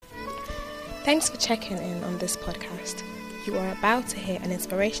Thanks for checking in on this podcast. You are about to hear an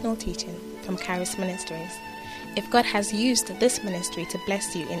inspirational teaching from Charis Ministries. If God has used this ministry to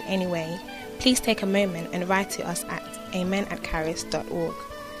bless you in any way, please take a moment and write to us at amen@charis.org.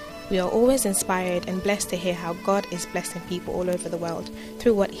 We are always inspired and blessed to hear how God is blessing people all over the world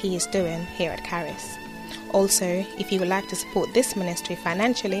through what He is doing here at Charis. Also, if you would like to support this ministry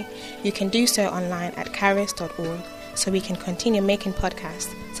financially, you can do so online at charis.org so we can continue making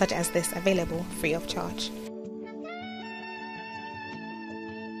podcasts such as this available free of charge.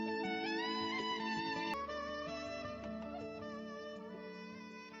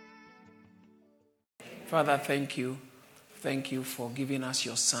 Father, thank you. Thank you for giving us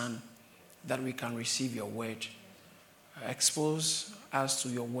your Son that we can receive your word. Expose us to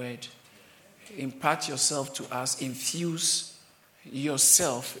your word. Impart yourself to us. Infuse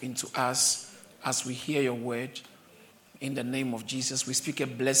yourself into us as we hear your word. In the name of Jesus, we speak a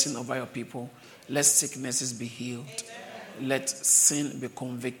blessing over your people. Let sicknesses be healed. Let sin be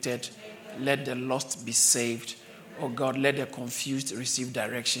convicted. Let the lost be saved. Oh God, let the confused receive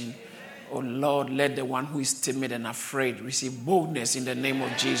direction. Oh Lord, let the one who is timid and afraid receive boldness in the name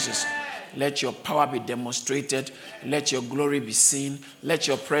of Jesus. Let your power be demonstrated. Let your glory be seen. Let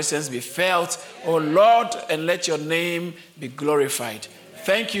your presence be felt, oh Lord, and let your name be glorified.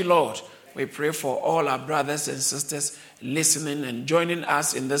 Thank you, Lord. We pray for all our brothers and sisters listening and joining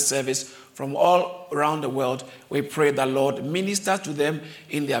us in this service from all around the world. We pray that, Lord, minister to them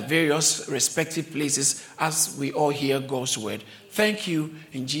in their various respective places as we all hear God's word. Thank you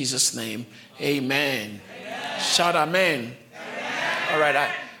in Jesus' name. Amen. Shout amen. All right.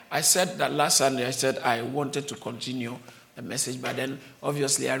 I said that last Sunday, I said I wanted to continue the message, but then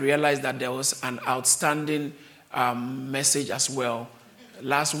obviously I realized that there was an outstanding message as well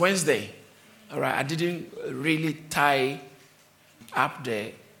last Wednesday. All right, I didn't really tie up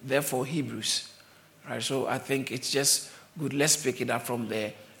therefore Hebrews. All right, so I think it's just good. Let's pick it up from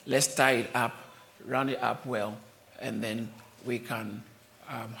there. Let's tie it up, round it up well, and then we can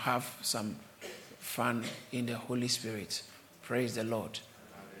have some fun in the Holy Spirit. Praise the Lord.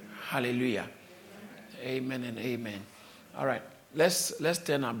 Hallelujah. Amen and amen. All right. Let's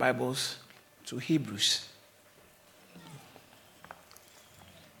turn our Bibles to Hebrews.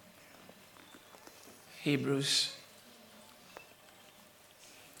 Hebrews.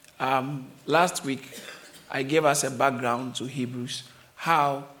 Last week, I gave us a background to Hebrews,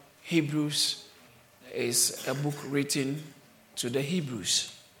 how Hebrews is a book written to the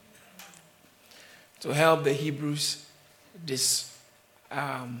Hebrews to help the Hebrews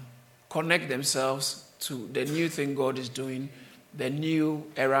connect themselves to the new thing God is doing, the new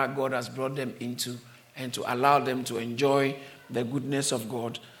era God has brought them into, and to allow them to enjoy the goodness of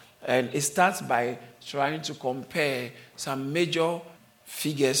God. And it starts by trying to compare some major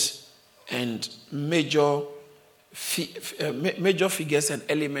figures and major figures and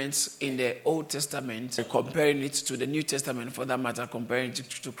elements in the Old Testament, comparing it to the New Testament, for that matter, comparing it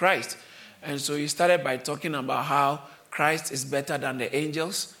to Christ. And so he started by talking about how Christ is better than the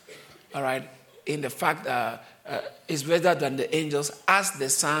angels, all right, in the fact that is better than the angels as the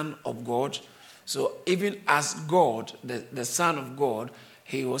Son of God. So even as God, the Son of God,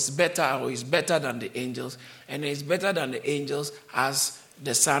 he was better, or is better than the angels, and he's better than the angels as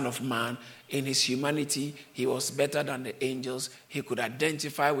the Son of Man. In his humanity, he was better than the angels. He could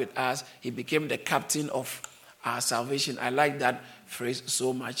identify with us. He became the captain of our salvation. I like that phrase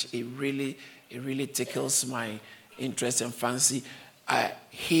so much. It really tickles my interest and fancy.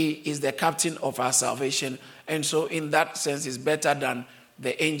 He is the captain of our salvation, and so in that sense, he's better than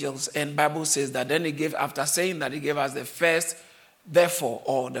the angels. And Bible says that then he gave, after saying that, he gave us the first, therefore,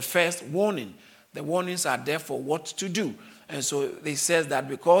 or the first warning. The warnings are therefore what to do. And so he says that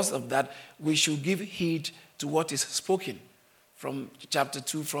because of that, we should give heed to what is spoken. From chapter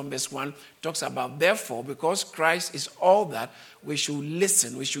 2, from verse 1, talks about, therefore, because Christ is all that, we should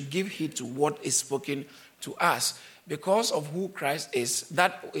listen, we should give heed to what is spoken to us. Because of who Christ is,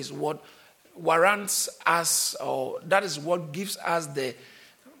 that is what warrants us, or that is what gives us the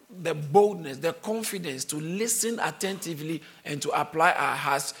boldness, the confidence to listen attentively and to apply our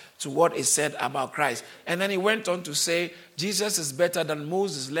hearts to what is said about Christ. And then he went on to say, Jesus is better than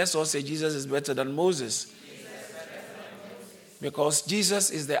Moses. Let's all say Jesus is better than Moses. Because Jesus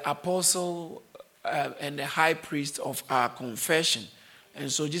is the apostle and the high priest of our confession.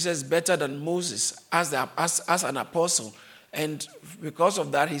 And so Jesus is better than Moses as an apostle. And because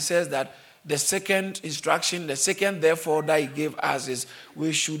of that, he says that the second instruction, the second therefore that he gave us is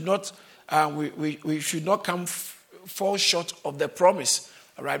we should not fall short of the promise.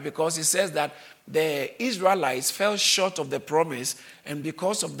 All right, because he says that the Israelites fell short of the promise, and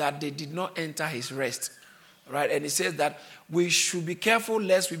because of that, they did not enter his rest. Right? And it says that we should be careful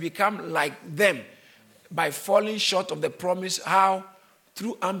lest we become like them by falling short of the promise. How?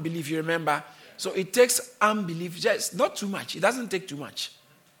 Through unbelief, you remember? So it takes unbelief, just not too much. It doesn't take too much.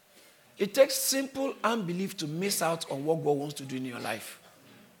 It takes simple unbelief to miss out on what God wants to do in your life.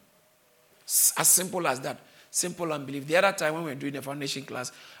 As simple as that. Simple unbelief. The other time when we were doing the foundation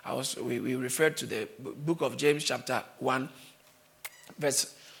class, we referred to the book of James chapter 1,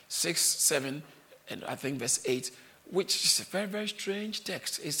 verse 6, 7, and I think verse 8, which is a very, very strange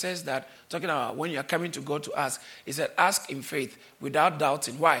text. It says that, talking about when you are coming to God to ask, it said, ask in faith without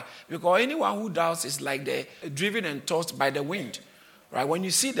doubting. Why? Because anyone who doubts is like the driven and tossed by the wind. Right? When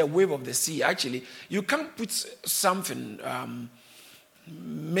you see the wave of the sea, actually, you can't put something,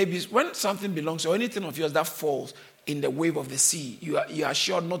 maybe when something belongs to anything of yours that falls in the wave of the sea, you are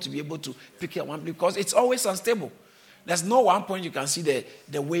sure not to be able to pick it one because it's always unstable. There's no one point you can see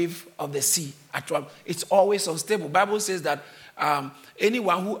the wave of the sea. It's always unstable. Bible says that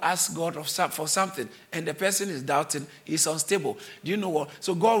anyone who asks God for something and the person is doubting, is unstable. Do you know what?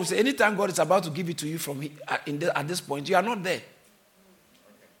 So God will say, anytime God is about to give it to you at this point, you are not there.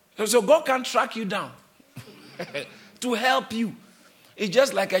 So God can track you down to help you. It's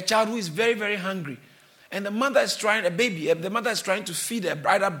just like a child who is very, very hungry. And the mother is trying to feed her,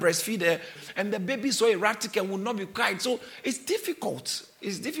 either breastfeed her, and the baby is so erratic and will not be quiet. So it's difficult.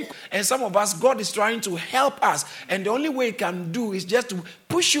 It's difficult. And some of us, God is trying to help us. And the only way He can do is just to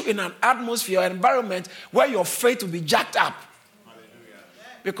push you in an atmosphere, an environment where your faith will be jacked up. Hallelujah.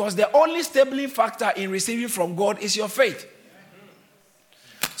 Because the only stabilizing factor in receiving from God is your faith.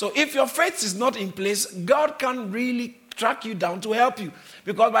 So if your faith is not in place, God can't really track you down to help you.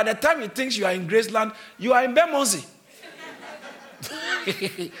 Because by the time He thinks you are in Graceland, you are in Bermondsey.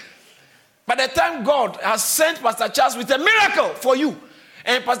 By the time God has sent Pastor Charles with a miracle for you,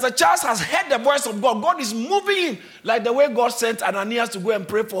 and Pastor Charles has heard the voice of God, God is moving him like the way God sent Ananias to go and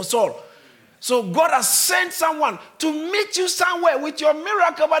pray for Saul. So God has sent someone to meet you somewhere with your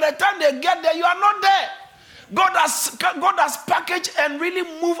miracle. By the time they get there, you are not there. God has packaged and really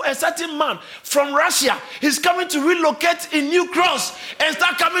moved a certain man from Russia. He's coming to relocate in New Cross and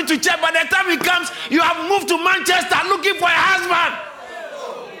start coming to church. By the time he comes, you have moved to Manchester looking for a husband.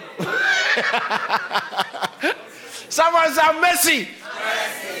 Someone say mercy.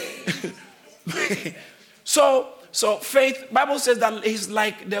 So faith, Bible says that it's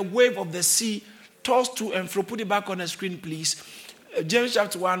like the wave of the sea tossed to and fro. Put it back on the screen, please. James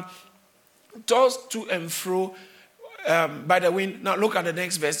chapter 1. Tossed to and fro by the wind. Now look at the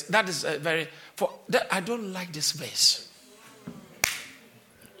next verse. That is I don't like this verse.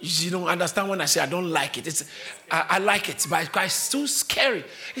 You don't understand when I say I don't like it. I like it, but it's too scary.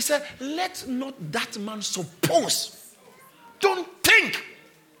 He said, let not that man suppose. Don't think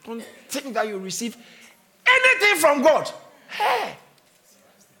that you receive anything from God. Hey.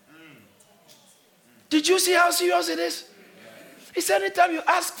 Did you see how serious it is? He said, anytime you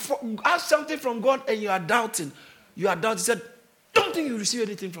ask something from God and you are doubting. He said, don't think you receive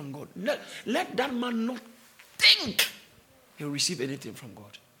anything from God. Let that man not think he'll receive anything from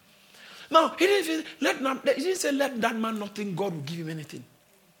God. Now, he didn't say, let that man not think God will give him anything.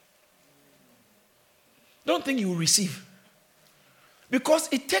 Don't think you will receive. Because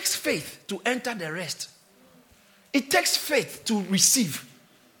it takes faith to enter the rest. It takes faith to receive.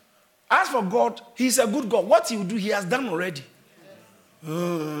 As for God, He's a good God. What He will do, He has done already.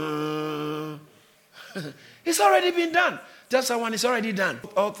 It's already been done. Tell someone it's already done.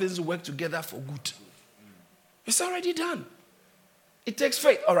 All things work together for good. It's already done. It takes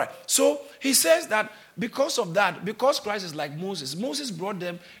faith. All right. So he says that because of that, because Christ is like Moses brought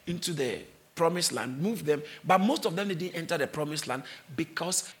them into the promised land, moved them, but most of them didn't enter the promised land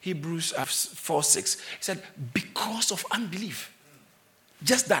because Hebrews 4:6. He said, because of unbelief.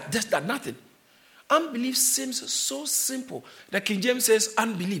 Just that, nothing. Unbelief seems so simple. The King James says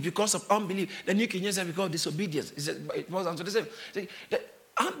unbelief because of unbelief. The New King James says because of disobedience. It was answered the same. The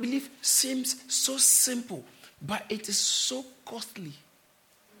unbelief seems so simple, but it is so costly.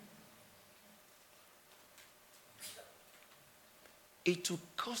 It will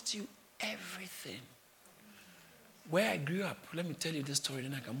cost you everything. Where I grew up, let me tell you this story,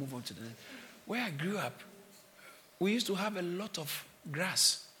 then I can move on to the next. Where I grew up, we used to have a lot of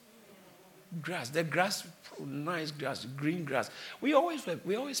grass. The grass, nice grass, green grass. We always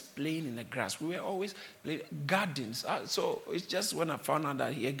playing in the grass. We were always playing gardens. So it's just when I found out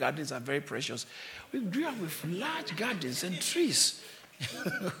that here gardens are very precious. We grew up with large gardens and trees.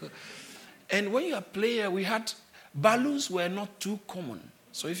 And when you are playing, balloons were not too common.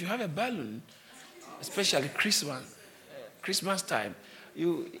 So if you have a balloon, especially Christmas time.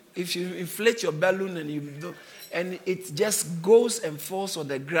 If you inflate your balloon and it just goes and falls on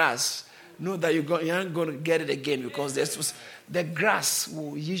the grass, know that you aren't going to get it again, because the grass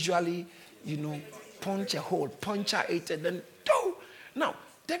will usually, puncture it, and then now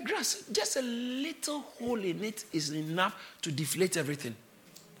the grass, just a little hole in it is enough to deflate everything.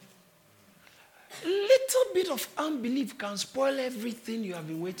 Little bit of unbelief can spoil everything you have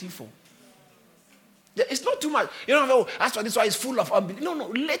been waiting for. It's not too much. You don't have, as for this one, it's full of unbelief. No,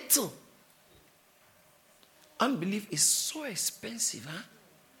 little. Unbelief is so expensive, huh?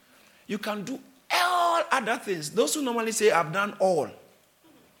 You can do all other things. Those who normally say, I've done all.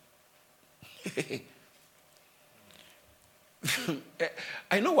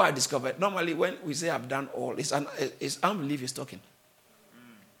 I know what I discovered. Normally, when we say I've done all, it's unbelief is talking.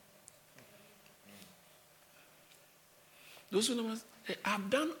 Those who normally say, I've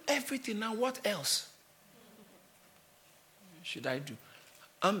done everything, now what else should I do?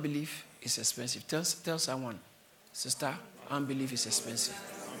 Unbelief is expensive. Tell someone, sister, unbelief is expensive.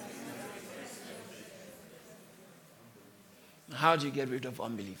 How do you get rid of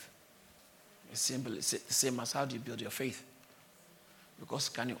unbelief? It's simple. It's the same as how do you build your faith? Because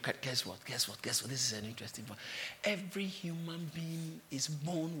guess what? This is an interesting one. Every human being is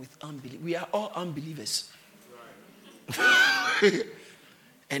born with unbelief. We are all unbelievers.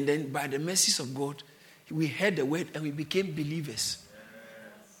 And then by the mercies of God, we heard the word and we became believers.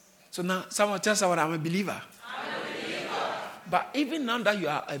 So now someone tell someone, I'm a believer. But even now that you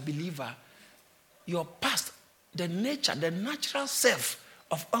are a believer, your past, the natural self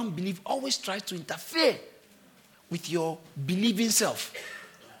of unbelief always tries to interfere with your believing self.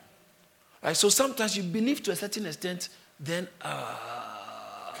 Right? So sometimes you believe to a certain extent, then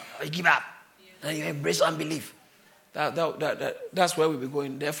you give up. And you embrace unbelief. That's where we'll be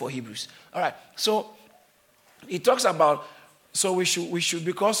going there for Hebrews. All right. So he talks about, so we should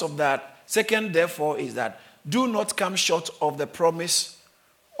because of that. Second, therefore, is that do not come short of the promise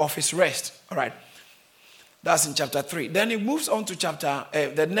of his rest. All right. That's in chapter 3. Then he moves on to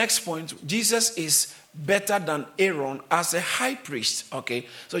the next point. Jesus is better than Aaron as a high priest. Okay.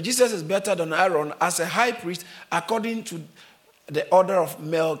 So Jesus is better than Aaron as a high priest according to the order of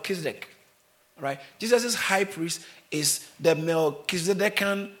Melchizedek. Right? Jesus' high priest is the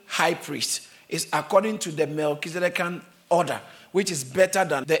Melchizedekan high priest. It's according to the Melchizedekan order, which is better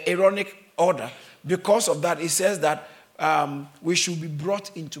than the Aaronic order. Because of that, it says that we should be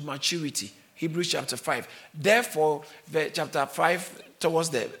brought into maturity. Hebrews chapter 5. Therefore, chapter 5, towards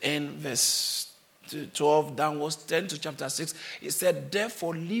the end, verse 12 downwards, 10 to chapter 6, it said,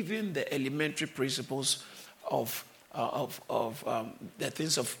 therefore, leaving the elementary principles of the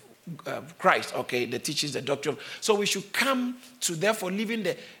things of Christ, okay, the teachings, the doctrine. So we should come to, therefore, leaving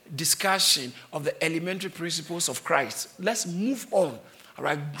the discussion of the elementary principles of Christ. Let's move on. All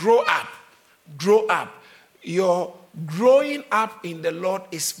right, grow up. Your growing up in the Lord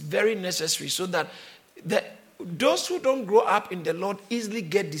is very necessary, so that those who don't grow up in the Lord easily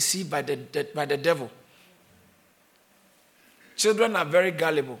get deceived by the devil. Children are very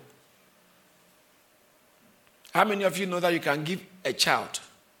gullible. How many of you know that you can give a child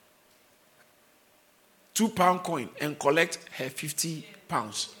 £2 coin and collect her £50?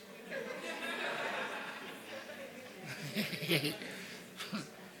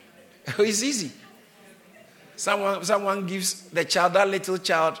 It's easy. Someone gives that little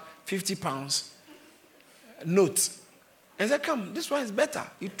child £50 note and say, come, this one is better.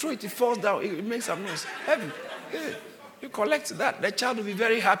 You throw it, it falls down, it makes some noise. Heavy. Yeah. You collect that. The child will be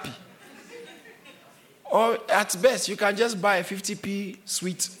very happy. Or at best, you can just buy a 50p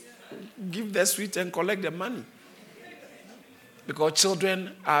sweet, give the sweet and collect the money. Because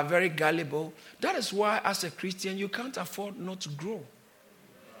children are very gullible. That is why, as a Christian, you can't afford not to grow.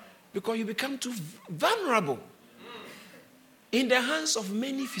 Because you become too vulnerable in the hands of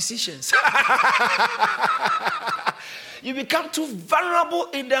many physicians. You become too vulnerable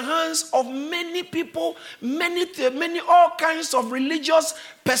in the hands of many people, many all kinds of religious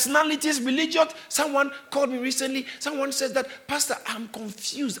personalities, Someone called me recently. Someone says that, Pastor, I'm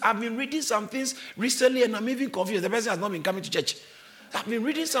confused. I've been reading some things recently and I'm even confused. The person has not been coming to church. I've been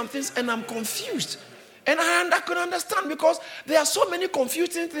reading some things and I'm confused. And I could understand, because there are so many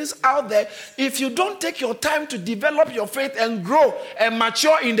confusing things out there. If you don't take your time to develop your faith and grow and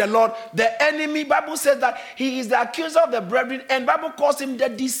mature in the Lord, the enemy, Bible says that he is the accuser of the brethren, and Bible calls him the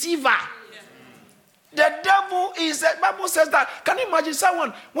deceiver. The devil is, Bible says that. Can you imagine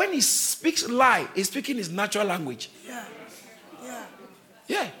someone, when he speaks lie, he's speaking his natural language.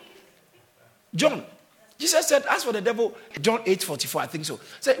 Yeah. John Jesus said, as for the devil, John 8:44, I think so.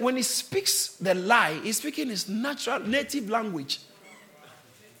 So when he speaks the lie, he's speaking his natural, native language.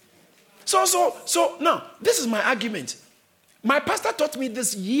 So now, this is my argument. My pastor taught me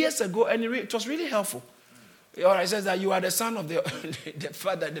this years ago, and it was really helpful. It says that you are the son of the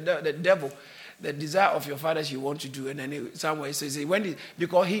father, the devil. The desire of your fathers you want to do. And then somewhere he says,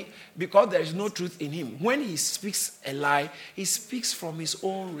 because there is no truth in him. When he speaks a lie, he speaks from his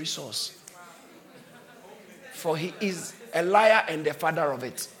own resource. For he is a liar and the father of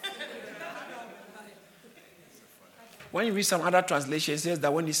it. When you read some other translation, it says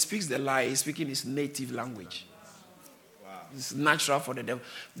that when he speaks the lie, he's speaking his native language. Wow. It's natural for the devil.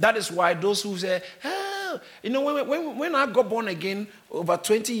 That is why those who say, when I got born again over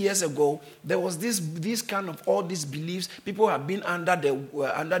 20 years ago, there was this kind of all these beliefs. People have been under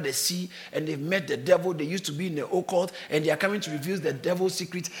the sea and they've met the devil. They used to be in the occult and they are coming to reveal the devil's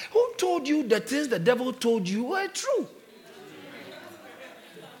secrets. Who told you the things the devil told you were true?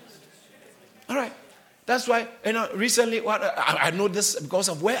 All right. That's why, recently, I know this because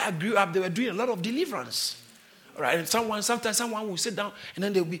of where I grew up, they were doing a lot of deliverance. All right, and sometimes someone will sit down and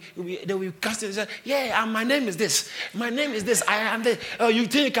then they'll be casting and say, yeah, my name is this. My name is this. I am this. You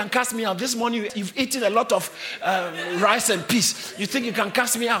think you can cast me out? This morning you've eaten a lot of rice and peas. You think you can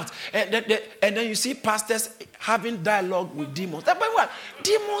cast me out? And then you see pastors having dialogue with demons. But what?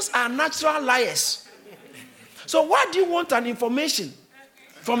 Demons are natural liars. So why do you want an information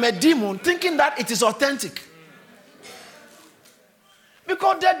from a demon thinking that it is authentic?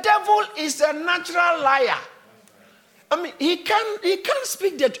 Because the devil is a natural liar. I mean, he can't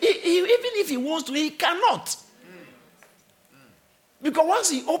speak that. Even if he wants to, he cannot. Because once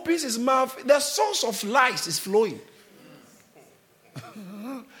he opens his mouth, the source of lies is flowing.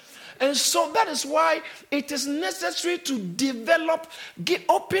 And so that is why it is necessary to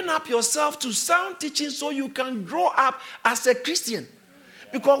open up yourself to sound teaching so you can grow up as a Christian.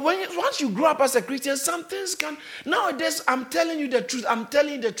 Because once you grow up as a Christian, some things can... Nowadays, I'm telling you the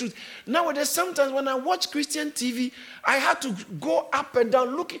truth. Nowadays, sometimes when I watch Christian TV, I have to go up and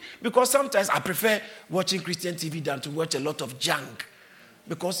down looking... Because sometimes I prefer watching Christian TV than to watch a lot of junk.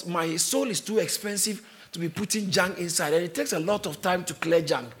 Because my soul is too expensive to be putting junk inside. And it takes a lot of time to clear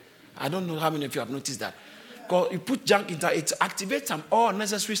junk. I don't know how many of you have noticed that. Because you put junk inside, it activates some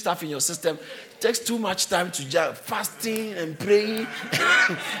unnecessary stuff in your system. It takes too much time to fasting and praying.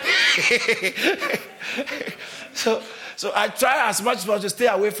 So I try as much as possible to stay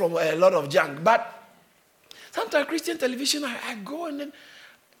away from a lot of junk. But sometimes Christian television, I go and then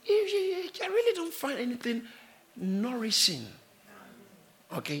I really don't find anything nourishing.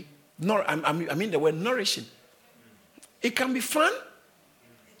 Okay? I mean the word nourishing. It can be fun.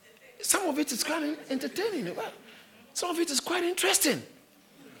 Some of it is quite entertaining. Some of it is quite interesting.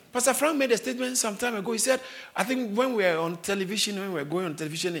 Pastor Frank made a statement some time ago. He said, I think when we were on television, when we were going on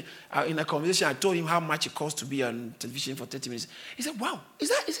television, in a conversation, I told him how much it costs to be on television for 30 minutes. He said, wow,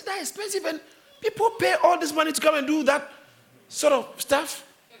 is it that expensive? And people pay all this money to come and do that sort of stuff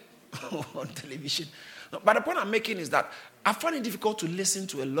on television. No, but the point I'm making is that I find it difficult to listen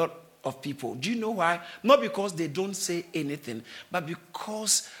to a lot of people. Do you know why? Not because they don't say anything, but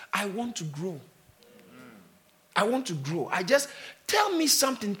because I want to grow. I want to grow. I just tell me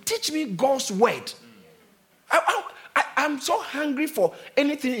something. Teach me God's word. I'm so hungry for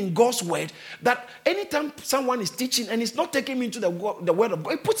anything in God's word that anytime someone is teaching and it's not taking me into the word of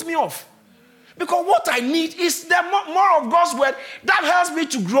God, it puts me off. Because what I need is the more of God's word that helps me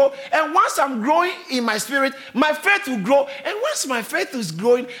to grow. And once I'm growing in my spirit, my faith will grow. And once my faith is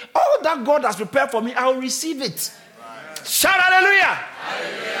growing, all that God has prepared for me, I will receive it. Right. Shout hallelujah.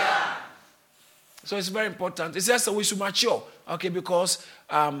 Hallelujah. So it's very important. It says that we should mature. Okay, because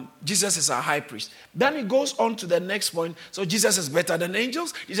Jesus is our high priest. Then it goes on to the next point. So Jesus is better than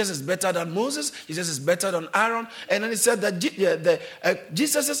angels. Jesus is better than Moses. Jesus is better than Aaron. And then it said that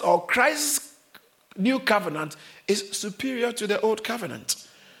Jesus's or Christ's new covenant is superior to the old covenant.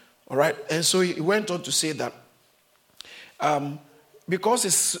 All right? And so he went on to say that because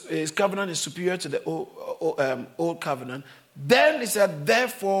his covenant is superior to the old covenant, then he said,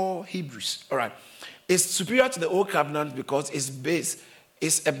 therefore, Hebrews. All right. It's superior to the old covenant because it's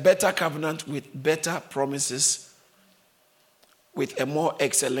a better covenant with better promises, with a more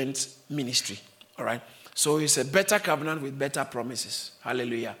excellent ministry. All right. So it's a better covenant with better promises.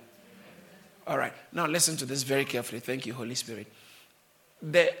 Hallelujah. All right. Now listen to this very carefully. Thank you, Holy Spirit.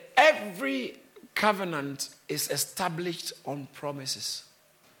 Every covenant is established on promises.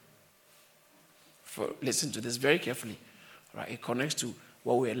 Listen to this very carefully. All right. It connects to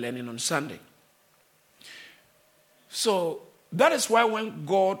what we are learning on Sunday. So that is why when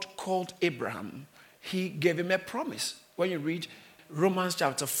God called Abraham, he gave him a promise. When you read Romans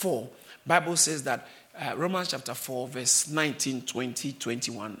chapter 4, Bible says that Romans chapter 4, verse 19, 20,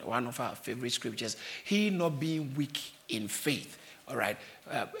 21, one of our favorite scriptures, he not being weak in faith, all right,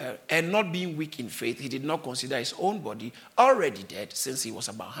 and not being weak in faith, he did not consider his own body already dead, since he was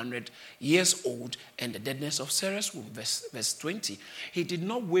about 100 years old, and the deadness of Sarah's womb, verse 20. He did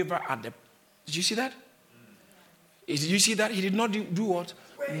not waver at the... Did you see that? Did you see that? He did not do what?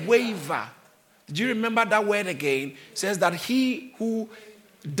 Waver. Do you remember that word again? It says that he who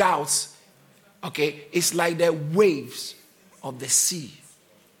doubts, okay, is like the waves of the sea,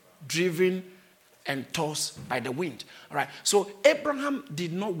 driven and tossed by the wind. All right. So Abraham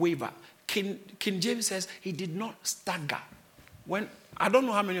did not waver. King James says he did not stagger. When I don't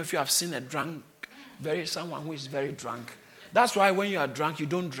know how many of you have seen a drunk, someone who is very drunk. That's why when you are drunk, you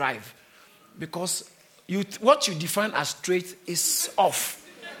don't drive, because what you define as straight is off.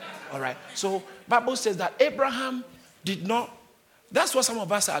 All right. So Bible says that Abraham did not. That's what some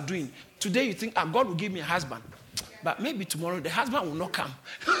of us are doing. Today you think, God will give me a husband. But maybe tomorrow the husband will not come.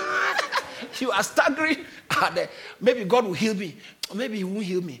 You are staggering. Maybe God will heal me. Or maybe he won't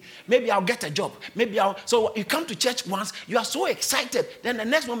heal me. Maybe I'll get a job. So you come to church once. You are so excited. Then the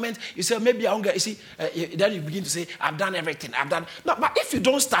next moment you say, maybe I won't get. You see, then you begin to say, I've done everything. No, but if you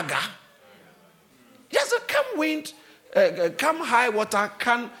don't stagger, yes, come wind, come high water,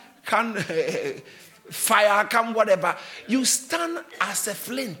 come fire, come whatever, you stand as a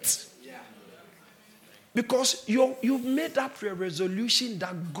flint. Because you've made up your resolution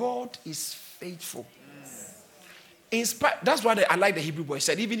that God is faithful. That's why I like the Hebrew boy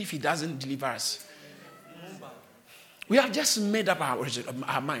said, even if he doesn't deliver us. We have just made up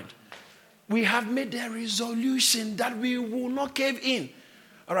our mind. We have made a resolution that we will not cave in.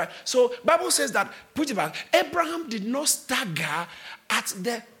 All right. So Bible says that, put it back, Abraham did not stagger at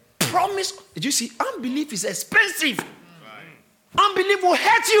the promise. Did you see? Unbelief is expensive. Right. Unbelief will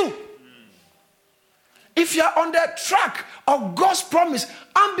hurt you. If you are on the track of God's promise,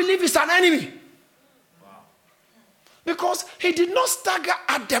 unbelief is an enemy. Wow. Because he did not stagger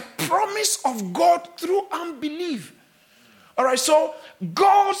at the promise of God through unbelief. All right, so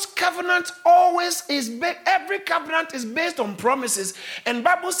God's covenant always is every covenant is based on promises. And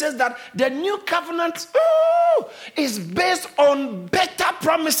Bible says that the new covenant is based on better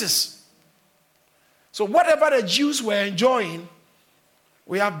promises. So whatever the Jews were enjoying,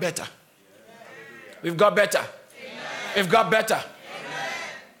 we have better. We've got better. Amen. We've got better. Amen.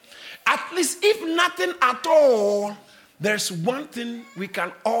 At least if nothing at all, there's one thing we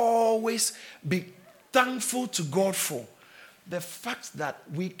can always be thankful to God for. The fact that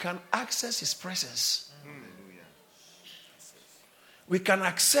we can access his presence. We can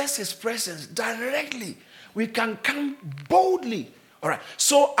access his presence directly. We can come boldly. All right.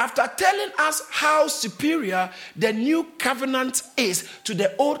 So after telling us how superior the new covenant is to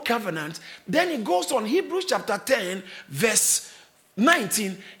the old covenant, then he goes on, Hebrews chapter 10, verse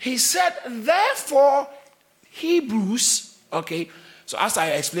 19. He said, therefore, Hebrews, okay. So as I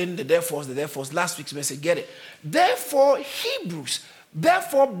explained the therefores, last week's message, get it. Therefore, Hebrews,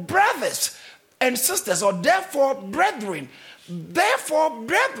 therefore, brothers and sisters, or therefore, brethren,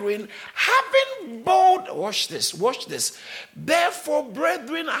 having watch this. Therefore,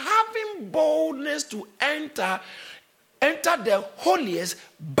 brethren, having boldness to enter the holiest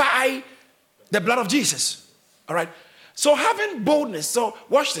by the blood of Jesus. All right. So having boldness. So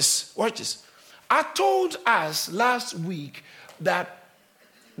watch this. I told us last week that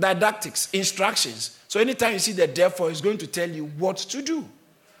didactics, instructions. So anytime you see the therefore, he's going to tell you what to do.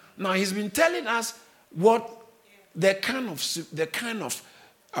 Now he's been telling us what the kind of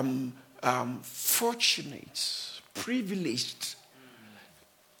fortunate, privileged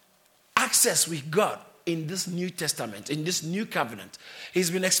access we got in this New Testament, in this new covenant. He's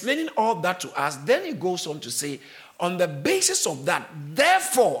been explaining all that to us. Then he goes on to say, on the basis of that,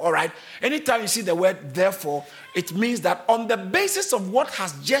 therefore, all right, anytime you see the word therefore, it means that on the basis of what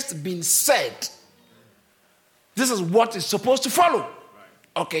has just been said, this is what is supposed to follow.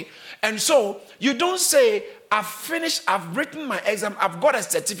 Okay? And so, you don't say, I've finished, I've written my exam, I've got a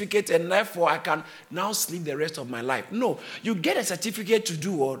certificate, and therefore I can now sleep the rest of my life. No, you get a certificate to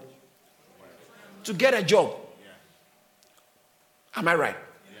do what? To get a job. Am I right?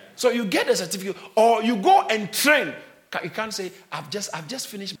 So you get a certificate, or you go and train. You can't say, I've just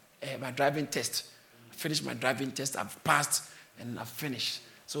finished my driving test. I've passed, and I've finished.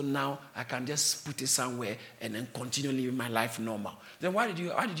 So now I can just put it somewhere and then continue living my life normal. Then why did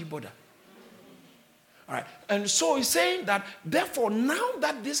you bother? All right. And so he's saying that, therefore, now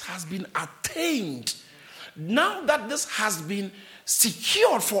that this has been attained, now that this has been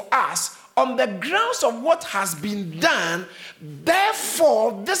secured for us, on the grounds of what has been done,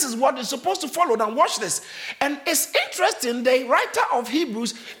 therefore, this is what is supposed to follow. Now watch this. And it's interesting, the writer of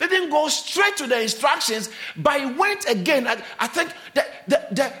Hebrews didn't go straight to the instructions, but he went again. I think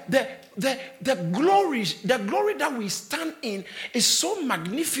the glory that we stand in is so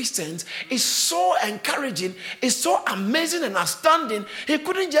magnificent, is so encouraging, is so amazing and astounding. He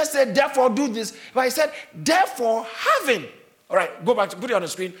couldn't just say, therefore do this, but he said, therefore having. All right, go back to put it on the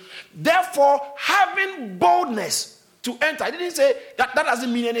screen. Therefore having boldness to enter. I didn't say that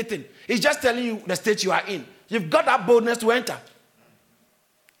doesn't mean anything. He's just telling you the state you are in. You've got that boldness to enter.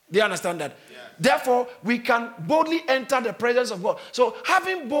 Do you understand that? Yeah. Therefore, we can boldly enter the presence of God. So,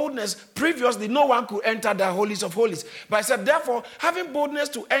 having boldness, previously, no one could enter the holies of holies. But I said, therefore, having boldness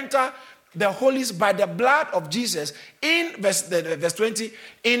to enter the holies by the blood of Jesus, in verse 20,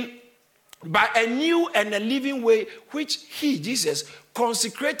 by a new and a living way, which he, Jesus,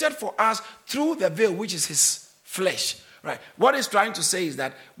 consecrated for us through the veil, which is his flesh. Right? What he's trying to say is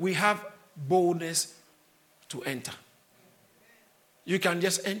that we have boldness to enter. You can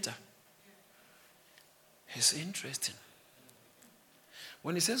just enter. It's interesting.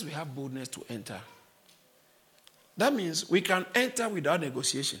 When he says we have boldness to enter, that means we can enter without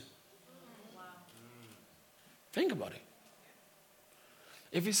negotiation. Wow. Think about it.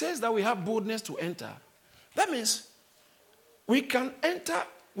 If he says that we have boldness to enter, that means we can enter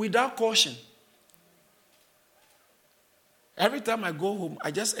without caution. Every time I go home,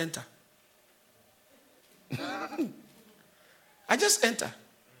 I just enter. I just enter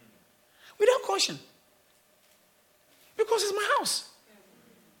without caution because it's my house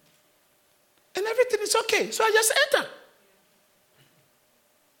and everything is okay, so I just enter.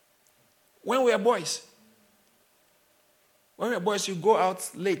 When we were boys, you go out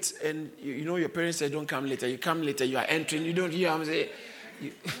late and you know your parents say don't come later. You come later, you are entering, you don't hear them say.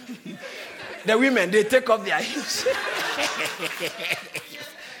 The women, they take off their heels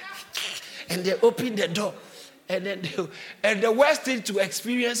and they open the door. And the worst thing to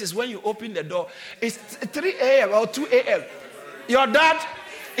experience is when you open the door. It's 3 a.m. or 2 a.m. Your dad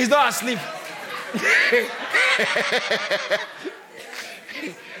is not asleep.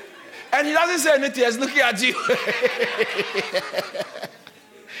 And he doesn't say anything, he's looking at you.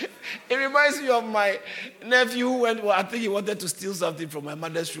 It reminds me of my nephew who went, I think he wanted to steal something from my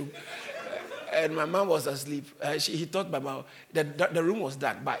mother's room. And my mom was asleep. He thought my mom, the room was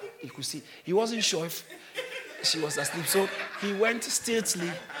dark, but he could see. He wasn't sure if she was asleep. So he went still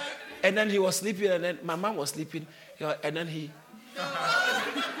sleep. And then he was sleeping, and then my mom was sleeping. And then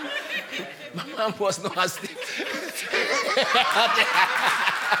my mom was not asleep.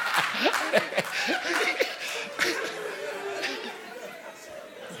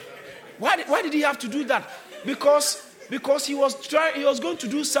 Why did he have to do that? Because he was going to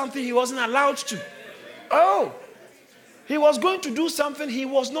do something he wasn't allowed to. Oh. He was going to do something he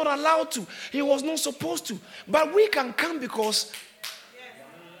was not allowed to. He was not supposed to. But we can come because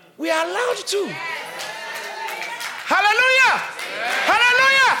we are allowed to. Hallelujah!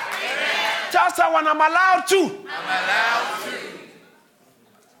 Hallelujah! Tell someone, I'm allowed to. I'm allowed to.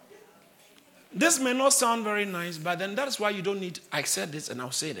 This may not sound very nice, but then that's why you don't need, I said this and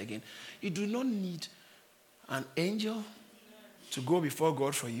I'll say it again. You do not need an angel to go before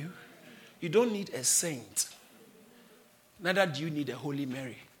God for you. You don't need a saint. Neither do you need a Holy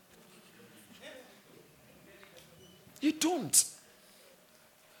Mary. You don't.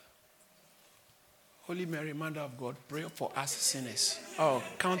 Holy Mary, Mother of God, pray for us sinners. Oh,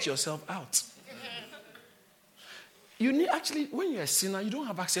 count yourself out. You need, actually, when you're a sinner, you don't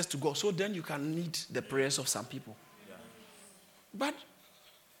have access to God. So then you can need the prayers of some people. But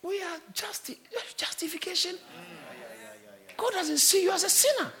we are justification. God doesn't see you as a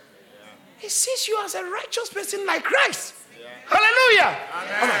sinner. He sees you as a righteous person like Christ. Hallelujah.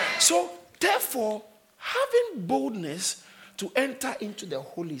 All right. So, therefore, having boldness to enter into the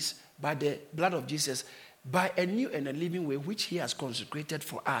holies by the blood of Jesus, by a new and a living way, which he has consecrated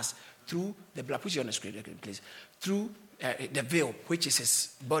for us through the blood. Put it on the screen again, please. Through the veil, which is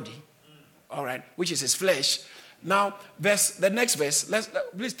his body. All right. Which is his flesh. Now, the next verse.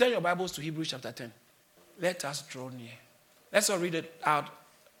 Please turn your Bibles to Hebrews chapter 10. Let us draw near. Let's all read it out.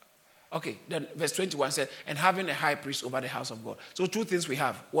 Okay, then verse 21 said, and having a high priest over the house of God. So 2 things we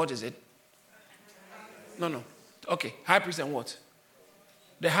have. What is it? No. Okay, high priest and what?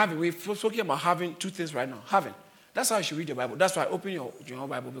 The having. We're talking about having 2 things right now. Having. That's how you should read your Bible. That's why open your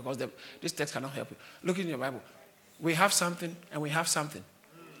Bible, because this text cannot help you. Look in your Bible. We have something and we have something.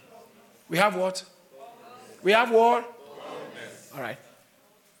 We have what? We have what? All right.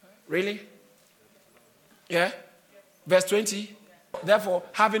 Really? Yeah? Verse 20. Therefore,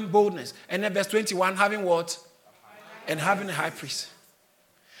 having boldness. And then verse 21, having what? And having a high priest.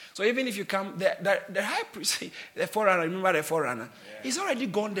 So even if you come, the high priest, the forerunner, remember the forerunner? Yeah. He's already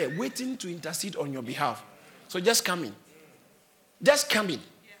gone there waiting to intercede on your behalf. So just come in. Just come in.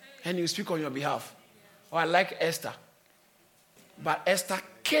 And he'll speak on your behalf. Or I like Esther. But Esther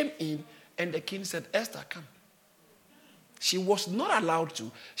came in and the king said, Esther, come. She was not allowed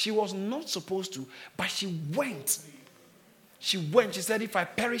to. She was not supposed to. But she went. She went. She said, if I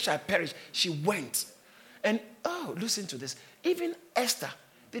perish, I perish. She went. And, listen to this. Even Esther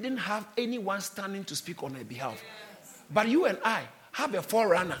didn't have anyone standing to speak on her behalf. But you and I have a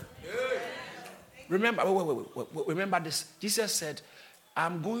forerunner. Remember, wait. Remember this. Jesus said,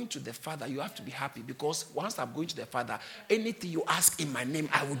 I'm going to the Father. You have to be happy because once I'm going to the Father, anything you ask in my name,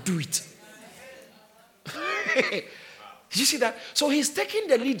 I will do it. You see that? So he's taking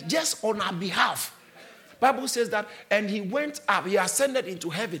the lead just on our behalf. Bible says that, and he went up, he ascended into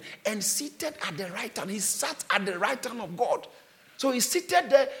heaven and seated at the right hand. He sat at the right hand of God. So he's seated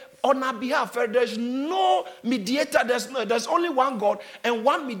there on our behalf. There's no mediator. There's only one God and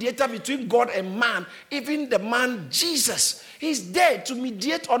one mediator between God and man, even the man Jesus. He's there to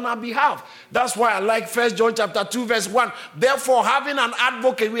mediate on our behalf. That's why I like 1 John chapter 2 verse 1. Therefore, having an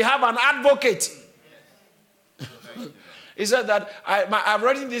advocate, we have an advocate. He said that I'm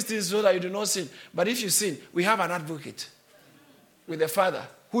writing these things so that you do not sin. But if you sin, we have an advocate with the Father.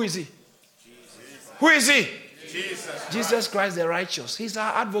 Who is he? Jesus. Who is he? Jesus Christ the righteous. He's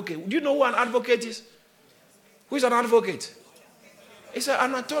our advocate. Do you know who an advocate is? Who is an advocate? It's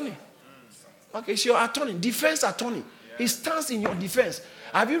an attorney. Okay, it's your attorney, defense attorney. He stands in your defense.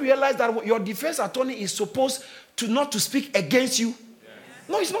 Have you realized that your defense attorney is supposed to not to speak against you?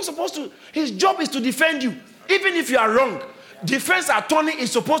 No, he's not supposed to. His job is to defend you. Even if you are wrong, defense attorney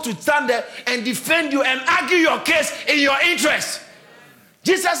is supposed to stand there and defend you and argue your case in your interest.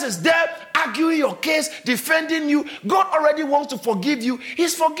 Jesus is there arguing your case, defending you. God already wants to forgive you.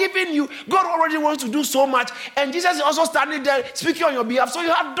 He's forgiving you. God already wants to do so much. And Jesus is also standing there speaking on your behalf. So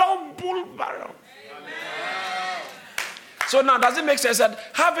you have double barrel. So now, does it make sense that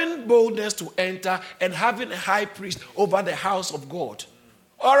having boldness to enter and having a high priest over the house of God?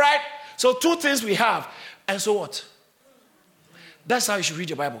 All right? So two things we have. And so what? That's how you should read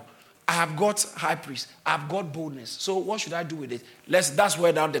your Bible. I have got high priest. I've got boldness. So what should I do with it? That's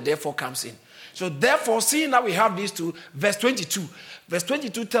where now the therefore comes in. So therefore, seeing that we have these two, verse 22. Verse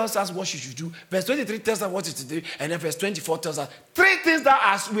 22 tells us what you should do. Verse 23 tells us what you should do. And then verse 24 tells us three things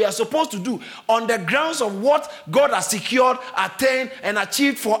that we are supposed to do on the grounds of what God has secured, attained, and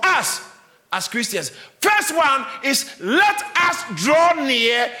achieved for us as Christians. First one is let us draw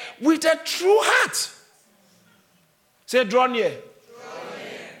near with a true heart. Say, draw near. Draw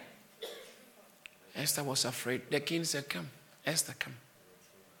near. Esther was afraid. The king said, come. Esther, come.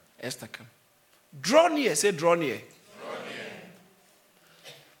 Esther, come. Draw near. Say, draw near. Draw near.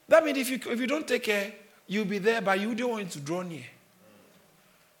 That means if you don't take care, you'll be there, but you don't want to draw near.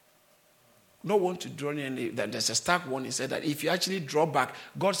 Not want to draw near. There's a stark one. He said that if you actually draw back,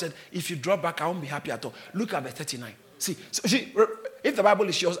 God said, if you draw back, I won't be happy at all. Look at verse 39. See, if the Bible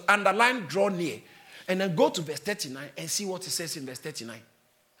is yours, underline draw near. And then go to verse 39 and see what it says in verse 39.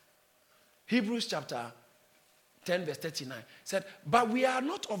 Hebrews chapter 10 verse 39 said, but we are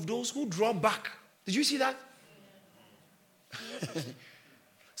not of those who draw back. Did you see that?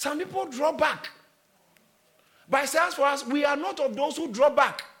 Some people draw back. But it says for us, we are not of those who draw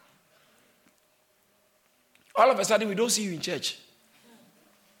back. All of a sudden, we don't see you in church.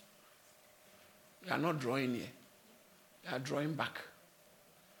 You are not drawing here. You are drawing back.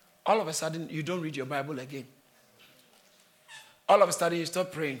 All of a sudden, you don't read your Bible again. All of a sudden, you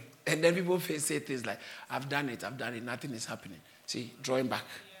stop praying. And then people say things like, I've done it, nothing is happening. See, drawing back.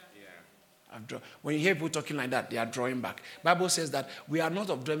 When you hear people talking like that, they are drawing back. Bible says that we are not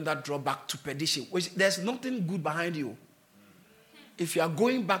of them that draw back to perdition. There's nothing good behind you. If you are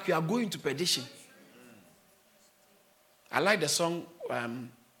going back, you are going to perdition. I like the song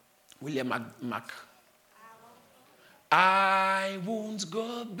William Mack. I won't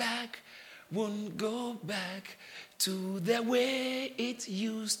go back to the way it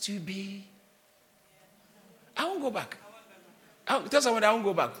used to be. I won't go back. Tell somebody I won't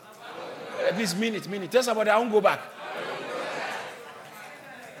go back. Please, mean it. Tell somebody I won't go back.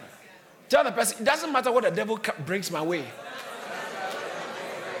 Tell the person, it doesn't matter what the devil brings my way.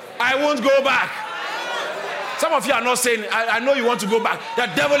 I won't go back. Some of you are not saying, I know you want to go back. The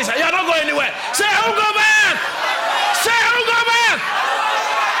devil is saying, you're not going anywhere. Say, I won't go back. Say, I won't go back.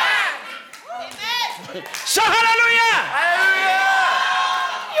 Shout hallelujah.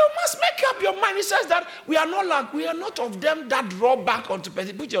 You must make up your mind. It says that we are not of them that draw back unto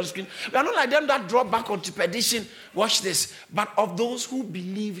perdition. Put your screen. We are not like them that draw back unto perdition. Watch this. But of those who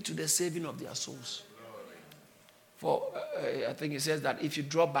believe to the saving of their souls. For I think it says that if you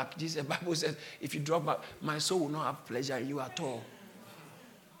draw back, the Bible says, if you draw back, my soul will not have pleasure in you at all.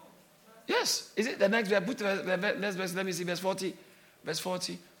 Yes. Is it the next verse? Put the next verse. Let me see. Verse 40. Verse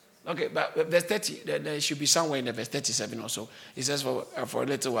 40. Okay, but verse 30. There should be somewhere in the verse 37 or so. It says for a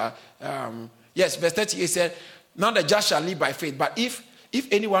little while. Yes, verse 30. It said, "Now the just shall live by faith. But if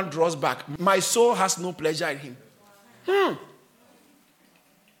anyone draws back, my soul has no pleasure in him."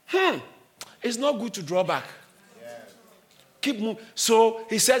 It's not good to draw back. Keep moving. So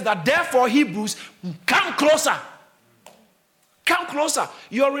he says that therefore, Hebrews, come closer. Come closer.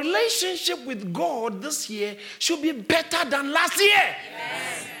 Your relationship with God this year should be better than last year.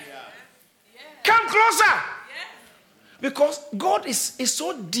 Yes. Come closer. Yes. Because God is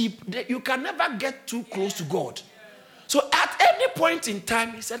so deep that you can never get too close to God. So at any point in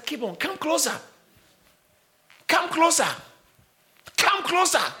time, he said, keep on, come closer. Come closer. Come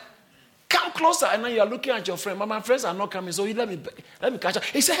closer. Come closer. And then you are looking at your friend. But my friends are not coming, so let me catch up.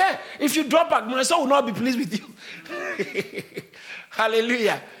 He said, hey, if you drop back, my soul will not be pleased with you.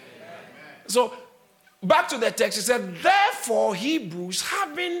 Hallelujah. Amen. So, back to the text. He said, therefore, Hebrews,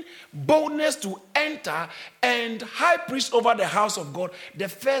 having boldness to enter and high priest over the house of God, the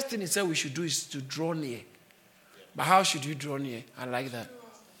first thing he said we should do is to draw near. But how should you draw near? I like that.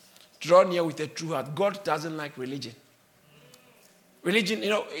 Draw near with a true heart. God doesn't like religion. Religion,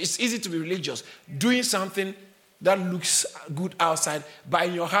 it's easy to be religious. Doing something that looks good outside, but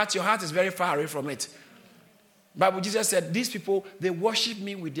in your heart is very far away from it. Bible, Jesus said, these people, they worship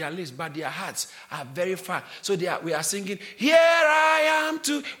me with their lips, but their hearts are very far. So we are singing, here I am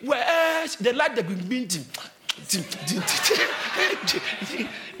to worship. They like the beating.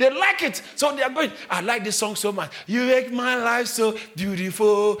 They like it. So they are going, I like this song so much. You make my life so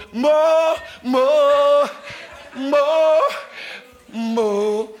beautiful. More.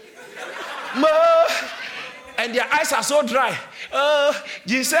 And their eyes are so dry. Oh,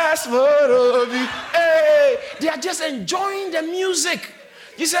 Jesus, more of you. Hey, they are just enjoying the music.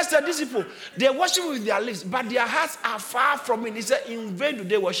 Jesus said, these people, they worship with their lips, but their hearts are far from it. He said, in vain do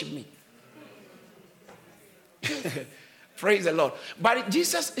they worship me. Praise the Lord. But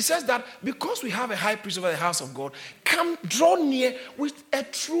Jesus, it says that because we have a high priest over the house of God, come draw near with a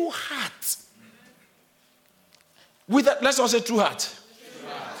true heart. Let's all say true heart.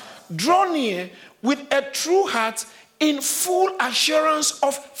 Draw near with a true heart in full assurance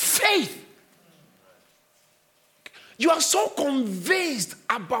of faith. You are so convinced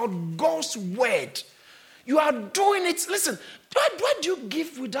about God's word. You are doing it. Listen, why do you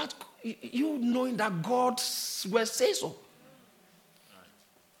give without you knowing that God's word says so?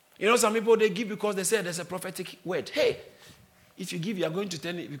 Some people, they give because they say there's a prophetic word. Hey, if you give, you are going to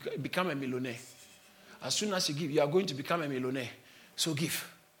become a millionaire. As soon as you give, you are going to become a millionaire. So give.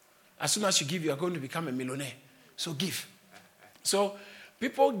 As soon as you give, you are going to become a millionaire. So give. So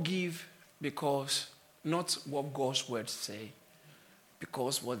people give because not what God's words say,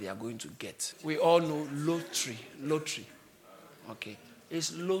 because what they are going to get. We all know lottery. Okay.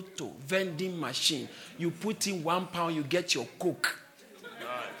 It's lotto, vending machine. You put in £1, you get your Coke.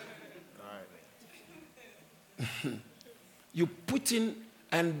 Right. You put in,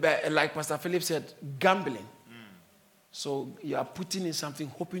 and like Pastor Philip said, gambling. So you are putting in something,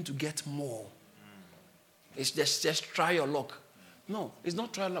 hoping to get more. It's just try your luck. No, it's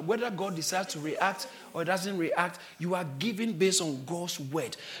not try your luck. Whether God decides to react or doesn't react, you are giving based on God's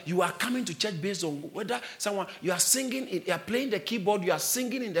word. You are coming to church based on whether you are singing, you are playing the keyboard, you are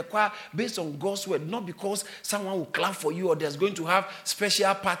singing in the choir based on God's word, not because someone will clap for you or there's going to have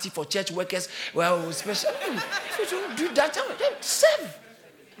special party for church workers. Well, special. If you don't do that, then serve.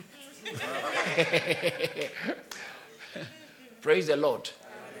 Praise the Lord.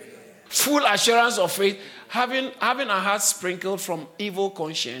 Full assurance of faith, having our hearts sprinkled from evil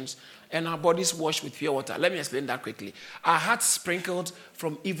conscience and our bodies washed with pure water. Let me explain that quickly. Our hearts sprinkled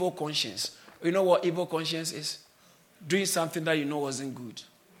from evil conscience. You know what evil conscience is? Doing something that you know wasn't good.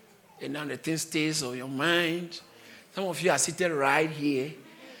 And now the thing stays on your mind. Some of you are seated right here,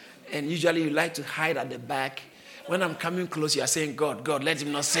 and usually you like to hide at the back. When I'm coming close, you are saying, God, let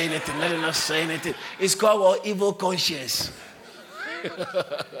him not say anything. Let him not say anything. It's called evil conscience.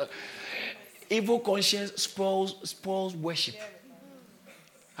 Evil conscience spoils worship.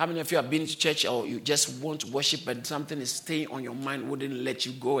 How many of you have been to church or you just want to worship but something is staying on your mind, wouldn't let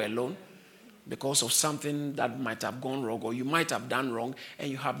you go alone because of something that might have gone wrong or you might have done wrong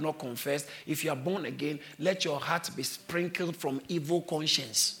and you have not confessed? If you are born again, let your heart be sprinkled from evil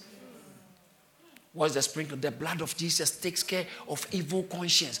conscience. What's the sprinkle? The blood of Jesus takes care of evil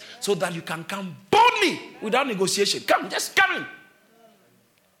conscience so that you can come boldly without negotiation. Come, just come in.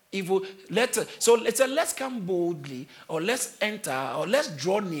 Let's come boldly, or let's enter, or let's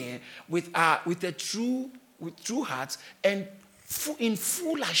draw near with true hearts and in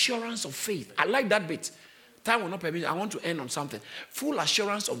full assurance of faith. I like that bit. Time will not permit. I want to end on something. Full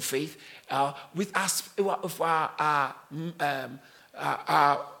assurance of faith, with our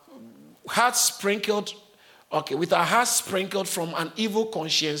hearts sprinkled. Okay, with our hearts sprinkled from an evil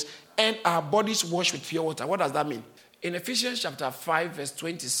conscience and our bodies washed with pure water. What does that mean? In Ephesians chapter 5, verse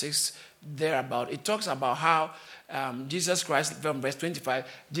 26, thereabout, it talks about how Jesus Christ, from verse 25,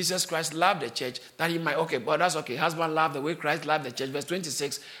 Jesus Christ loved the church that he might, that's okay. Husband loved the way Christ loved the church. Verse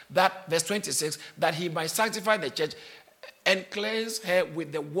 26, that he might sanctify the church and cleanse her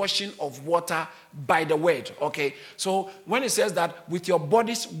with the washing of water by the word. Okay, so when it says that with your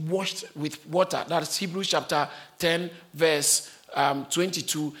bodies washed with water, that's Hebrews chapter 10, verse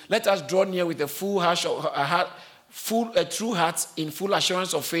 22. Let us draw near with a true heart in full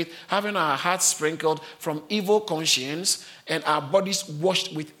assurance of faith, having our hearts sprinkled from evil conscience and our bodies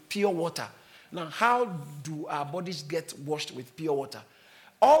washed with pure water. Now, how do our bodies get washed with pure water?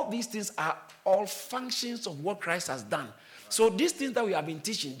 All these things are all functions of what Christ has done. So these things that we have been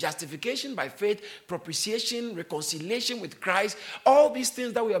teaching, justification by faith, propitiation, reconciliation with Christ, all these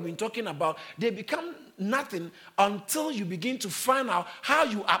things that we have been talking about, they become nothing until you begin to find out how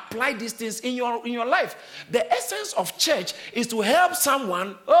you apply these things in your life. The essence of church is to help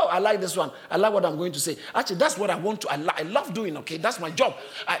someone. Oh, I like this one. I like what I'm going to say. Actually, that's what I want to. I love doing. Okay, that's my job.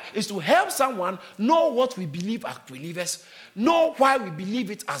 Is to help someone know what we believe as believers, know why we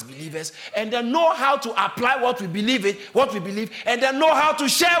believe it as believers, and then know how to apply what we believe, and then know how to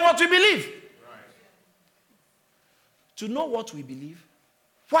share what we believe. Right. To know what we believe,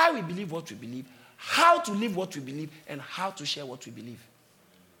 why we believe what we believe, how to live what we believe, and how to share what we believe.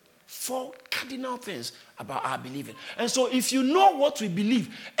 4 cardinal things about our believing. And so if you know what we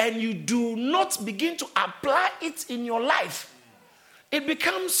believe and you do not begin to apply it in your life, it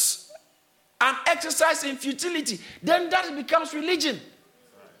becomes an exercise in futility. Then that becomes religion.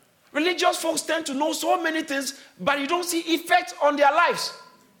 Religious folks tend to know so many things, but you don't see effect on their lives.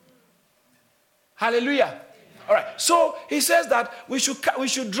 Hallelujah. All right. So he says that we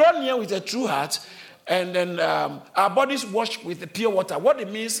should draw near with a true heart, and then our bodies washed with the pure water. What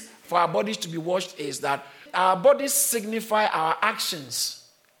it means for our bodies to be washed is that our bodies signify our actions.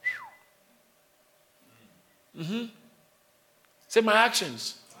 Mm-hmm. Say my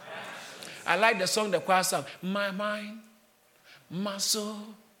actions. I like the song the choir sang. My mind, my soul,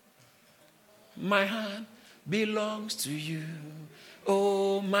 my hand belongs to you.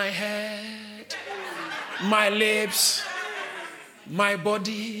 Oh, my head, my lips, my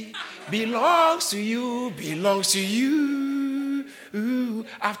body belongs to you, Ooh.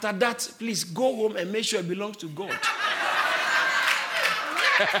 After that, please go home and make sure it belongs to God.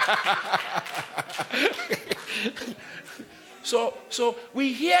 So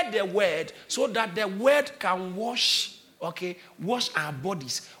we hear the word so that the word can wash our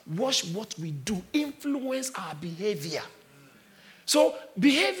bodies, wash what we do, influence our behavior. So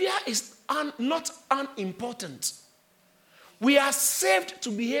behavior is not unimportant. We are saved to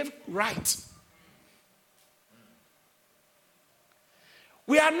behave right.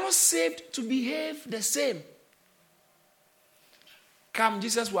 We are not saved to behave the same. Come,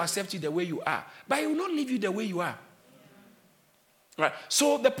 Jesus will accept you the way you are, but he will not leave you the way you are. Right.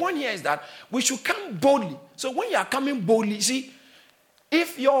 So the point here is that we should come boldly. So when you are coming boldly, see,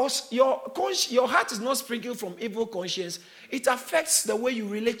 if your heart is not sprinkled from evil conscience, it affects the way you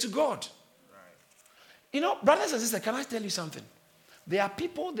relate to God. Right. You know, brothers and sisters, can I tell you something? There are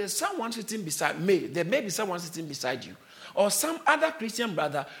people, there's someone sitting beside me. There may be someone sitting beside you. Or some other Christian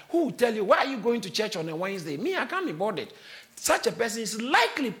brother who will tell you, why are you going to church on a Wednesday? Me, I can't be bothered. Such a person is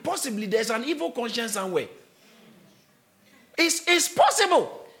likely, possibly, there's an evil conscience somewhere. It's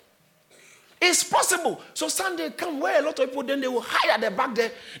possible. It's possible. So Sunday come where a lot of people, then they will hide at the back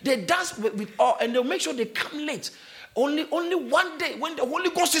there. They dance with all, and they'll make sure they come late. Only one day when the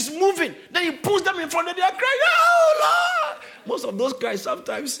Holy Ghost is moving, then he pulls them in front and they are crying, oh Lord. Most of those cries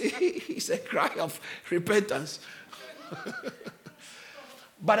sometimes it's a cry of repentance.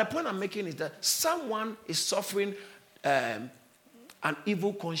 But the point I'm making is that someone is suffering an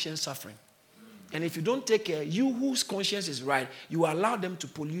evil conscience suffering. And if you don't take care, you whose conscience is right, you allow them to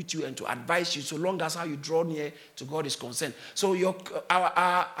pollute you and to advise you so long as how you draw near to God is concerned. So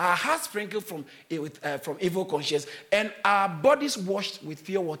our hearts sprinkled from evil conscience and our bodies washed with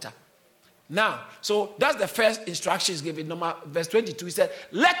pure water Now, so that's the first instruction is given. Verse 22, he said,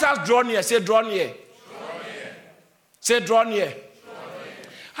 let us draw near. Say, draw near. Draw near. Say, draw near. Draw near.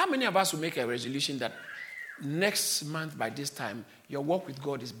 How many of us will make a resolution that next month by this time, your walk with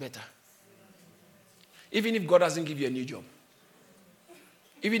God is better? Even if God doesn't give you a new job.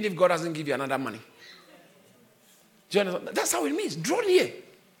 Even if God doesn't give you another money. Do you understand? That's how it means. Draw near.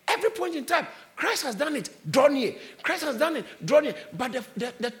 Every point in time. Christ has done it. Draw near. Christ has done it. Draw near. But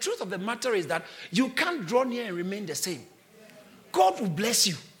the truth of the matter is that you can't draw near and remain the same. God will bless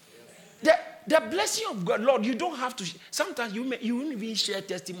you. The blessing of God, Lord, you don't have to. Sometimes you won't even share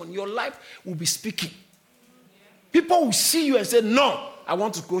testimony. Your life will be speaking. People will see you and say, no, I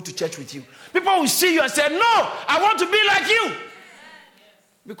want to go to church with you. People will see you and say, no, I want to be like you.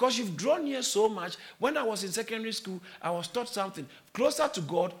 Because you've drawn near so much. When I was in secondary school, I was taught something. Closer to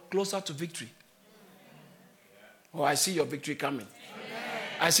God, closer to victory. Oh, I see your victory coming.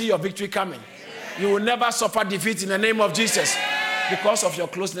 I see your victory coming. You will never suffer defeat in the name of Jesus because of your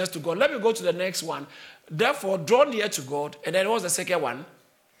closeness to God. Let me go to the next one. Therefore, draw near to God. And then what was the second one?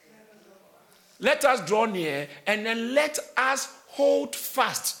 Let us draw near and then let us hold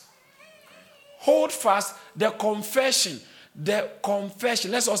fast. Hold fast the confession. The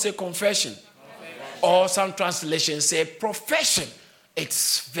confession. Let's all say confession. Or some translations say profession.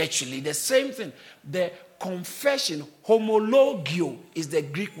 It's virtually the same thing. The confession, homologio, is the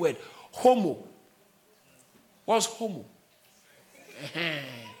Greek word. Homo. What's homo?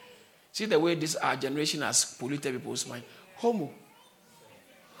 See the way this our generation has polluted people's mind. Homo.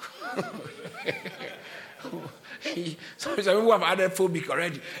 Some people have added phobic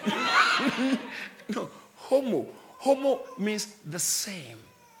already. No, homo. Homo means the same,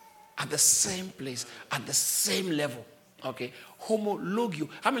 at the same place, at the same level. Okay, homologio.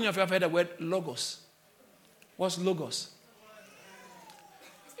 How many of you have heard the word logos? What's logos?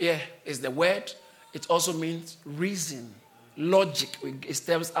 Yeah, it's the word. It also means reason, logic. It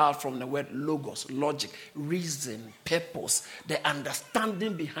stems out from the word logos, logic, reason, purpose, the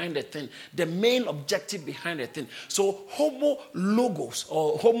understanding behind the thing, the main objective behind the thing. So homologos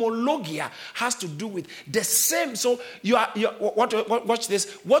or homologia has to do with the same. So watch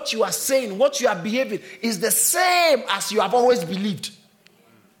this. What you are saying, what you are behaving is the same as you have always believed.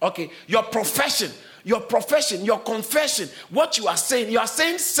 Okay, your profession, your confession, what you are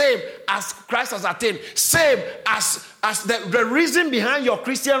saying same as Christ has attained, same as the reason behind your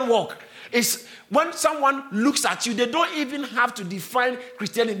Christian walk is when someone looks at you, they don't even have to define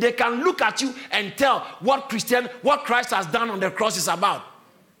Christianity. They can look at you and tell what Christ has done on the cross is about.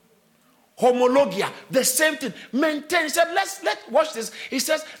 Homologia, the same thing. Maintain. He said, let's watch this. He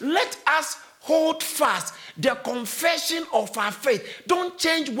says, let us hold fast the confession of our faith. Don't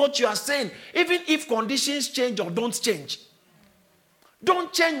change what you are saying, even if conditions change or don't change.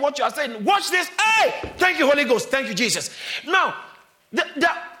 Don't change what you are saying. Watch this. Hey, thank you, Holy Ghost. Thank you, Jesus. Now, the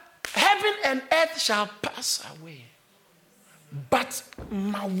heaven and earth shall pass away, but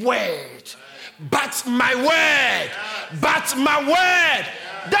my word,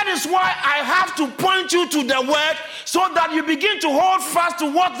 that is why I have to point you to the word so that you begin to hold fast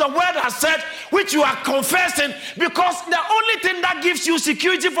to what the word has said, which you are confessing, because the only thing that gives you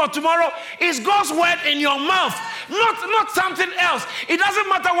security for tomorrow is God's word in your mouth, not something else. It doesn't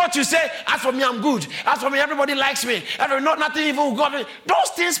matter what you say. As for me, I'm good. As for me, everybody likes me. Nothing evil will go me. Those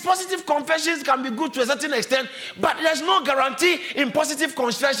things, positive confessions can be good to a certain extent, but there's no guarantee in positive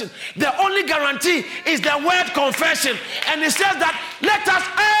confession. The only guarantee is the word confession. And it says that let us,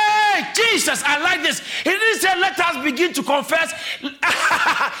 hey, Jesus, I like this. He didn't say let us begin to confess.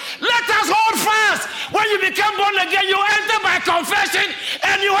 Let us hold fast. When you become born again, you enter by confession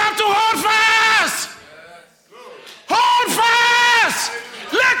and you have to hold fast. Hold fast.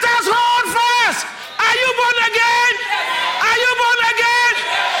 Let us hold fast. Are you born again? Are you born again?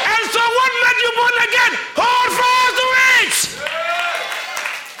 And so what made you born again? Hold fast to it.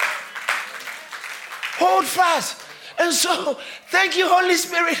 Hold fast. And so, thank you, Holy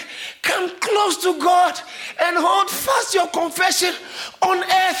Spirit. Come close to God and hold fast your confession on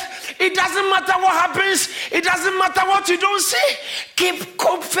earth. It doesn't matter what happens. It doesn't matter what you don't see. Keep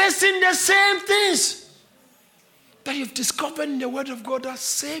confessing the same things that you've discovered in the Word of God that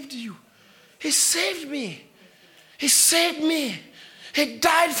saved you. He saved me. He saved me. He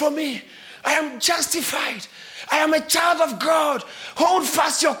died for me. I am justified. I am a child of God. Hold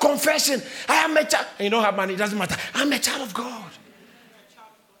fast your confession. I am a child. And you don't have money, it doesn't matter. I'm a child of God.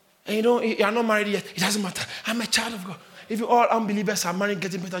 And you are not married yet, it doesn't matter. I'm a child of God. If you all unbelievers are marrying,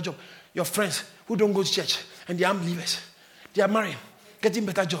 getting better job, your friends who don't go to church and they are unbelievers, they are marrying, getting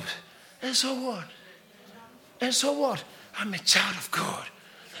better jobs. And so what? And so what? I'm a child of God.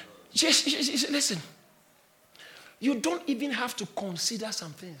 Listen. You don't even have to consider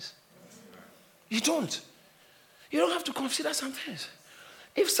some things. You don't. You don't have to consider some things.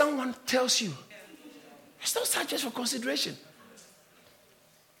 If someone tells you, it's not subject for consideration.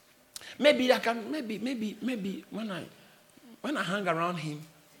 Maybe when I hang around him,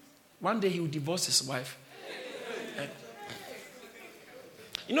 one day he will divorce his wife.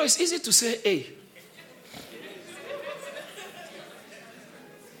 You know, it's easy to say A.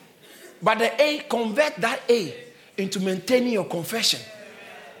 But the A, convert that A into maintaining your confession.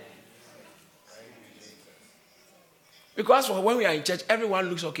 Because when we are in church, everyone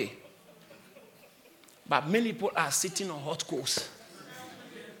looks okay. But many people are sitting on hot coals.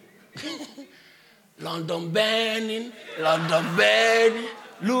 London burning,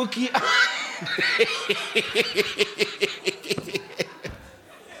 looking.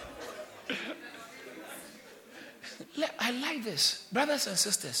 I like this. Brothers and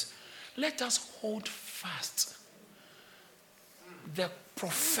sisters, let us hold fast the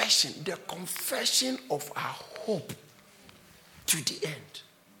profession, the confession of our hope to the end.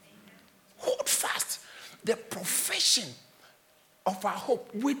 Hold fast the profession of our hope.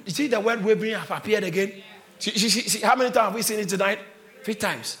 See the word wavering have appeared again? See, how many times have we seen it tonight? 3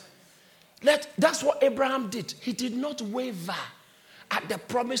 times. That's what Abraham did. He did not waver at the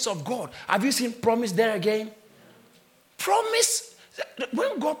promise of God. Have you seen promise there again? Promise.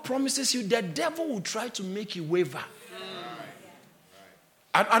 When God promises you, the devil will try to make you waver.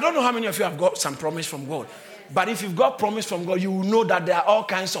 I don't know how many of you have got some promise from God. But if you've got promise from God, you will know that there are all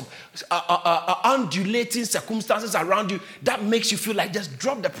kinds of undulating circumstances around you that makes you feel like just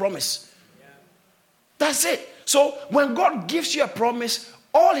drop the promise. That's it. So when God gives you a promise,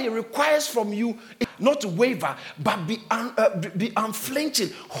 all he requires from you is not to waver, but be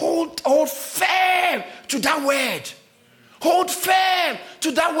unflinching. Hold firm to that word. Hold firm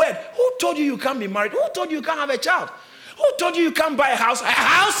to that word. Who told you can't be married? Who told you can't have a child? Who told you can't buy a house? A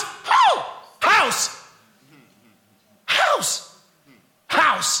house? How? House. House.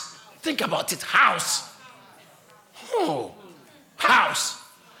 House. Think about it. House. Oh. House.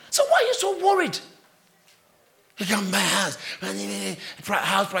 So why are you so worried? You can buy a house.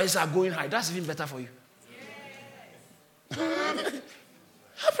 House prices are going high. That's even better for you.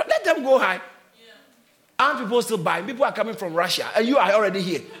 Let them go high. And people still buying. People are coming from Russia. And you are already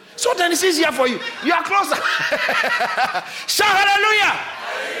here. So then it's easier for you. You are closer. Shout hallelujah.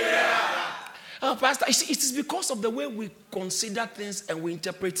 Oh, Pastor, it is because of the way we consider things and we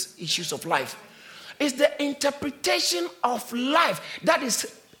interpret issues of life. It's the interpretation of life that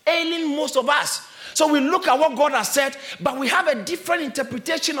is ailing most of us. So we look at what God has said, but we have a different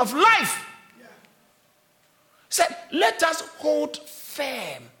interpretation of life. Said, let us hold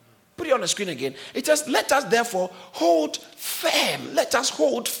firm. Put it on the screen again. It says, let us therefore hold firm. Let us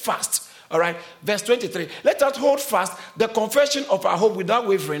hold fast. All right, verse 23. Let us hold fast the confession of our hope without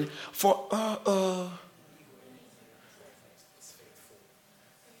wavering. For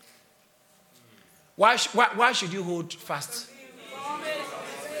why should you hold fast?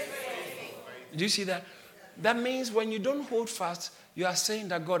 Do you see that? That means when you don't hold fast, you are saying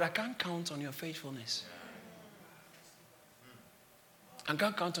that God, I can't count on your faithfulness. I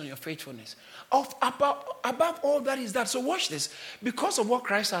can't count on your faithfulness. Above all that is that. So watch this. Because of what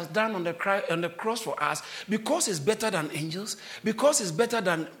Christ has done on the cross for us, because he's better than angels, because he's better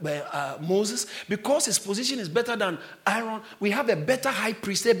than Moses, because his position is better than Aaron, we have a better high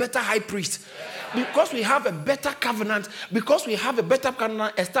priest, Because we have a better covenant, because we have a better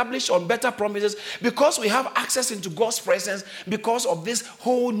covenant established on better promises, because we have access into God's presence, because of this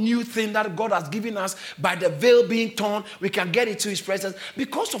whole new thing that God has given us by the veil being torn, we can get into his presence.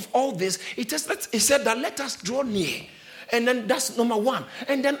 Because of all this, it said that let us draw near. And then that's number one.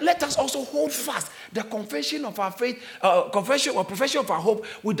 And then let us also hold fast the confession of our faith, confession or profession of our hope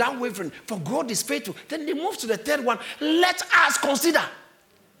without wavering. For God is faithful. Then they move to the third one. Let us consider.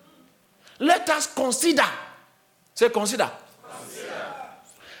 Let us consider. Say consider.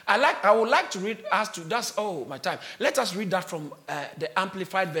 I would like to read us to my time. Let us read that from the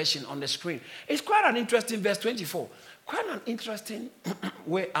Amplified version on the screen. It's quite an interesting verse 24. Quite an interesting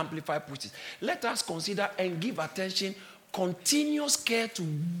way Amplified puts it. Let us consider and give attention, continuous care to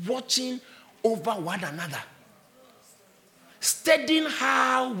watching over one another, studying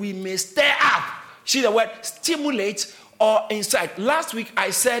how we may stir up. See the word stimulate or incite. Last week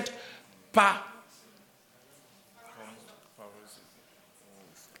I said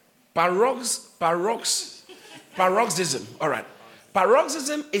paroxysm. All right.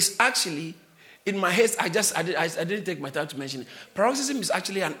 Paroxysm is actually, in my head, I didn't take my time to mention it. Paroxysm is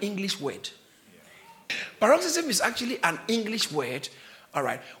actually an English word. Paroxysm is actually an English word All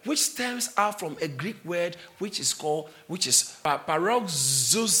right, which stems out from a Greek word which is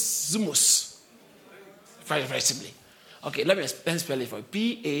paroxysmos. Very, very simply. Okay, let me spell it for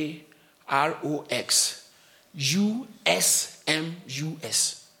you.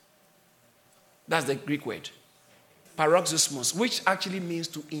 Paroxusmus. That's the Greek word. Paroxysmos, which actually means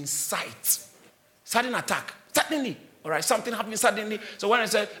to incite. Sudden attack. Suddenly. All right, something happening suddenly. So when I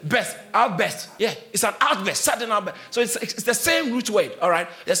say burst, outburst, yeah, it's an outburst, sudden outburst. So it's the same root word, all right,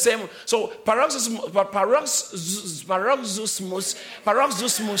 the same. So paroxysmos,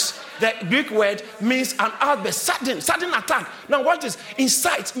 the Greek word means an outburst, sudden attack. Now watch this,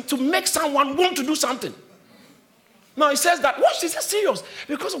 incite, to make someone want to do something. Now it says that, watch this, it's serious.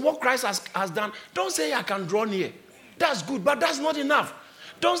 Because of what Christ has done, don't say I can draw near. That's good, but that's not enough.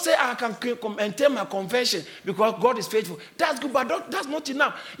 Don't say I can come and tell my confession because God is faithful. That's good, but that's not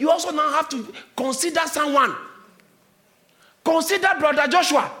enough. You also now have to consider someone. Consider Brother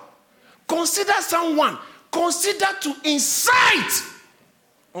Joshua. Consider someone. Consider to incite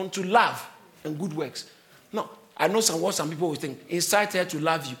unto love and good works. No, I know what some people will think. Incite her to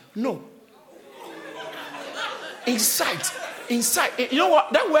love you. No. Incite. You know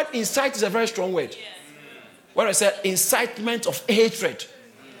what? That word incite is a very strong word. When I said incitement of hatred.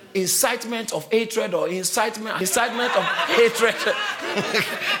 Incitement of hatred or incitement of hatred.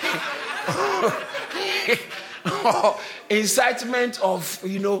 Or incitement of,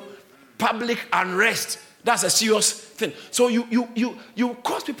 public unrest. That's a serious thing. So you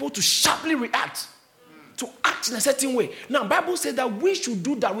cause people to sharply react, to act in a certain way. Now, Bible says that we should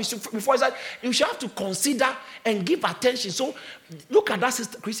do that. Before that, you should have to consider and give attention. So look at that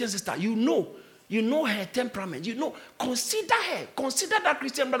sister, Christian sister. You know her temperament. Consider her. Consider that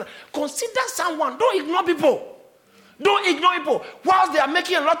Christian brother. Consider someone. Don't ignore people. Whilst they are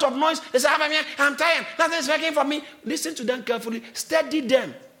making a lot of noise, they say, I'm tired. Nothing's working for me. Listen to them carefully. Study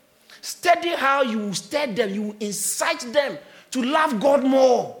them. Study how you study them. You incite them to love God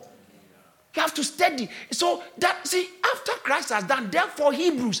more. You have to study. So after Christ has done, therefore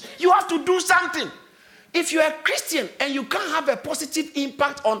Hebrews, you have to do something. If you're a Christian and you can't have a positive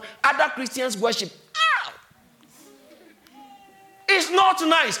impact on other Christians' worship, it's not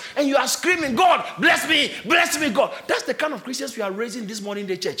nice. And you are screaming, God, bless me, God. That's the kind of Christians we are raising this morning in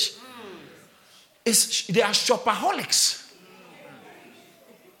the church. They are shopaholics.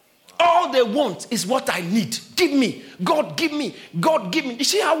 All they want is what I need. Give me. God, give me. God, give me. You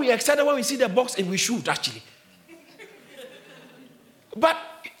see how we are excited when we see the box? And we should, actually. But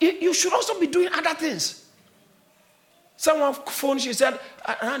you should also be doing other things. Someone phoned, she said,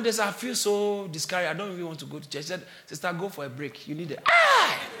 I feel so discouraged. I don't even want to go to church. She said, sister, go for a break. You need it.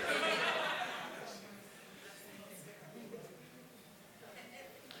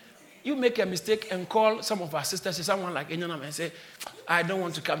 You make a mistake and call some of our sisters, someone like Enyonam, and say, I don't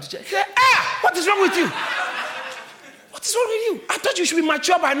want to come to church. Say, what is wrong with you? What is wrong with you? I thought you should be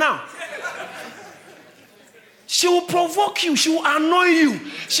mature by now. She will provoke you. She will annoy you.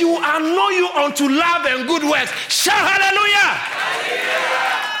 She will annoy you unto love and good works. Shout hallelujah.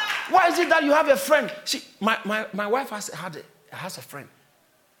 Hallelujah. Why is it that you have a friend? My wife has a friend.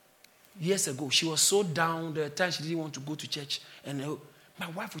 Years ago, she was so down the time she didn't want to go to church. And my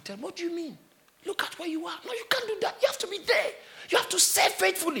wife would tell me, what do you mean? Look at where you are. No, you can't do that. You have to be there. You have to serve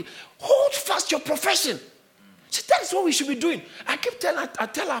faithfully. Hold fast your profession. See, that is what we should be doing. I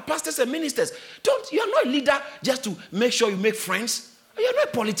tell our pastors and ministers, you are not a leader just to make sure you make friends. You are not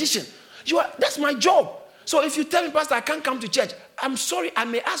a politician. That's my job. So if you tell me, Pastor, I can't come to church, I'm sorry, I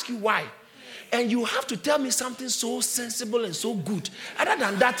may ask you why. And you have to tell me something so sensible and so good. Other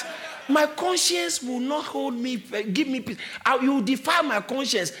than that, my conscience will not give me peace. You defile my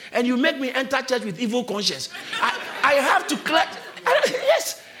conscience and you make me enter church with evil conscience. I have to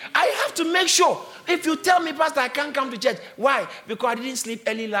yes, I have to make sure. If you tell me, Pastor, I can't come to church. Why? Because I didn't sleep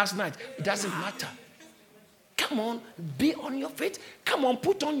early last night. It doesn't matter. Come on, be on your feet. Come on,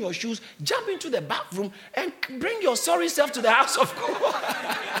 put on your shoes. Jump into the bathroom and bring your sorry self to the house of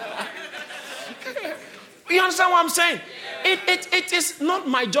God. You understand what I'm saying? It is not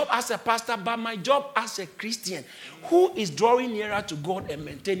my job as a pastor, but my job as a Christian who is drawing nearer to God and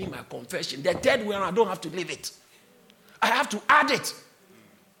maintaining my confession. The third one, I don't have to leave it. I have to add it.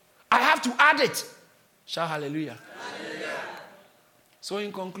 Shout hallelujah. Hallelujah. So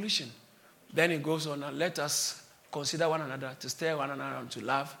in conclusion, then it goes on, let us consider one another, to stir one another to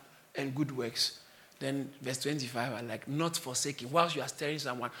love and good works. Then verse 25, I like, not forsaking, whilst you are stirring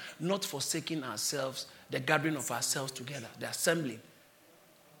someone, not forsaking ourselves, the gathering of ourselves together, the assembling.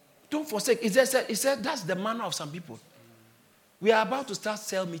 Don't forsake. It said that's the manner of some people. We are about to start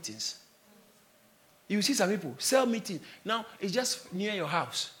cell meetings. You see some people, cell meeting. Now, it's just near your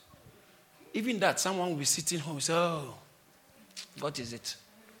house. Even that, someone will be sitting home and say, oh, what is it?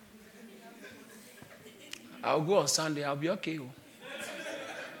 I'll go on Sunday. I'll be okay.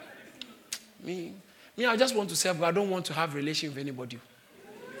 Me, I just want to serve, but I don't want to have a relation with anybody.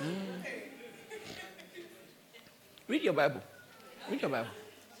 Read your Bible. Read your Bible.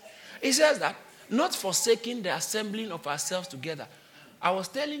 It says that, not forsaking the assembling of ourselves together. I was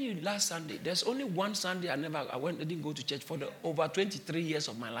telling you last Sunday, there's only one Sunday I didn't go to church for over 23 years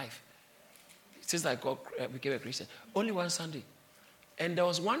of my life. Since I became a Christian. Only one Sunday. And there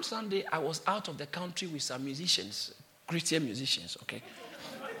was one Sunday I was out of the country with some musicians, Christian musicians, okay?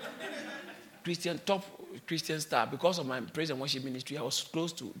 Top Christian star. Because of my praise and worship ministry, I was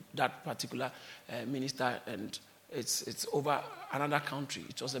close to that particular minister, and it's over another country.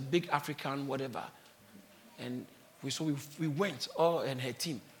 It was a big African whatever. And we went, all and her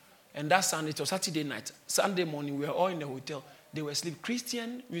team. And that Sunday, it was Saturday night. Sunday morning, we were all in the hotel. They were asleep.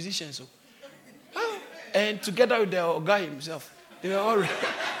 Christian musicians. So. And together with the guy himself, they were all I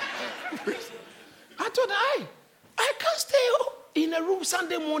told her, I can't stay in a room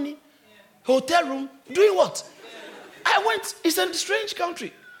Sunday morning, hotel room, doing what? I went, it's a strange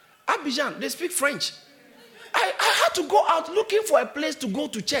country. Abidjan, they speak French. I had to go out looking for a place to go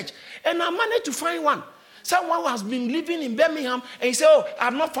to church. And I managed to find one. Someone who has been living in Birmingham, and he said, oh, I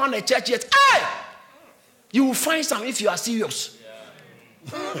have not found a church yet. Hey! You will find some if you are serious.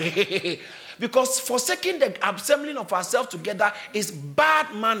 Yeah. Because forsaking the assembling of ourselves together is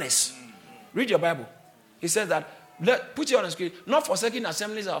bad manners. Read your Bible. He says that, put it on the screen, not forsaking the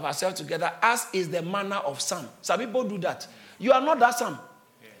assemblies of ourselves together, as is the manner of some. Some people do that. You are not that some. Amen.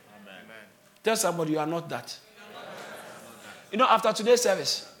 Tell somebody you are not that. You know, after today's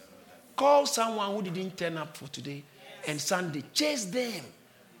service, call someone who didn't turn up for today and Sunday. Chase them.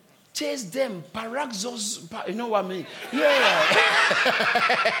 Chase them. Paraxos. You know what I mean? Yeah.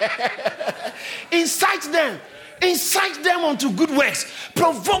 Incite them. Incite them onto good works.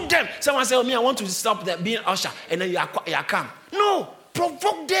 Provoke them. Someone say, oh, me, I want to stop being usher. And then you are calm. No.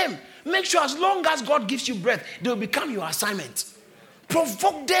 Provoke them. Make sure as long as God gives you breath, they will become your assignment.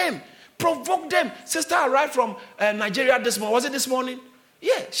 Provoke them. Provoke them. Sister arrived from Nigeria this morning. Was it this morning?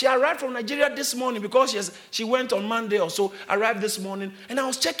 Yeah, she arrived from Nigeria this morning because she went on Monday or so, arrived this morning. And I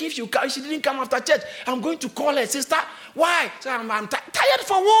was checking if she didn't come after church. I'm going to call her. Sister, why? So I'm tired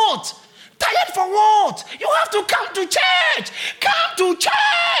for what? Tired for what? You have to come to church. Come to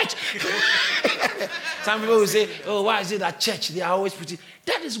church. Some people will say, oh, why is it that church? They are always pretty.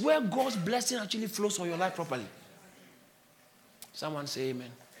 That is where God's blessing actually flows on your life properly. Someone say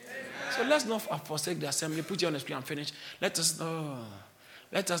amen. So let's not forsake the assembly. Put you on the screen and finish. Let us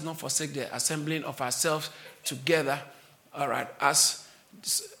not forsake the assembling of ourselves together. All right, as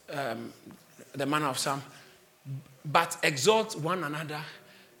the manner of some, but exalt one another,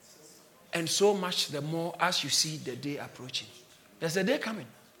 and so much the more as you see the day approaching. There's a day coming.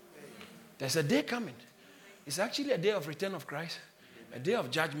 There's a day coming. It's actually a day of return of Christ, a day of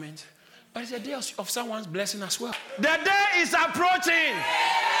judgment, but it's a day of someone's blessing as well. The day is approaching.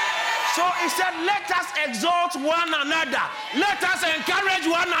 So he said, let us exalt one another. Let us encourage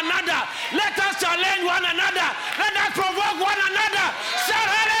one another. Let us challenge one another. Let us provoke one another. Shout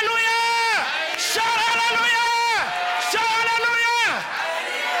hallelujah! Shout hallelujah! Shout hallelujah!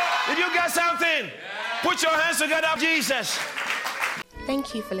 Did you get something? Put your hands together, Jesus.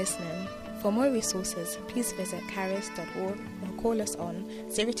 Thank you for listening. For more resources, please visit charis.org or call us on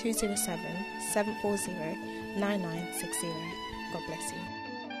 0207 740 9960. God bless you.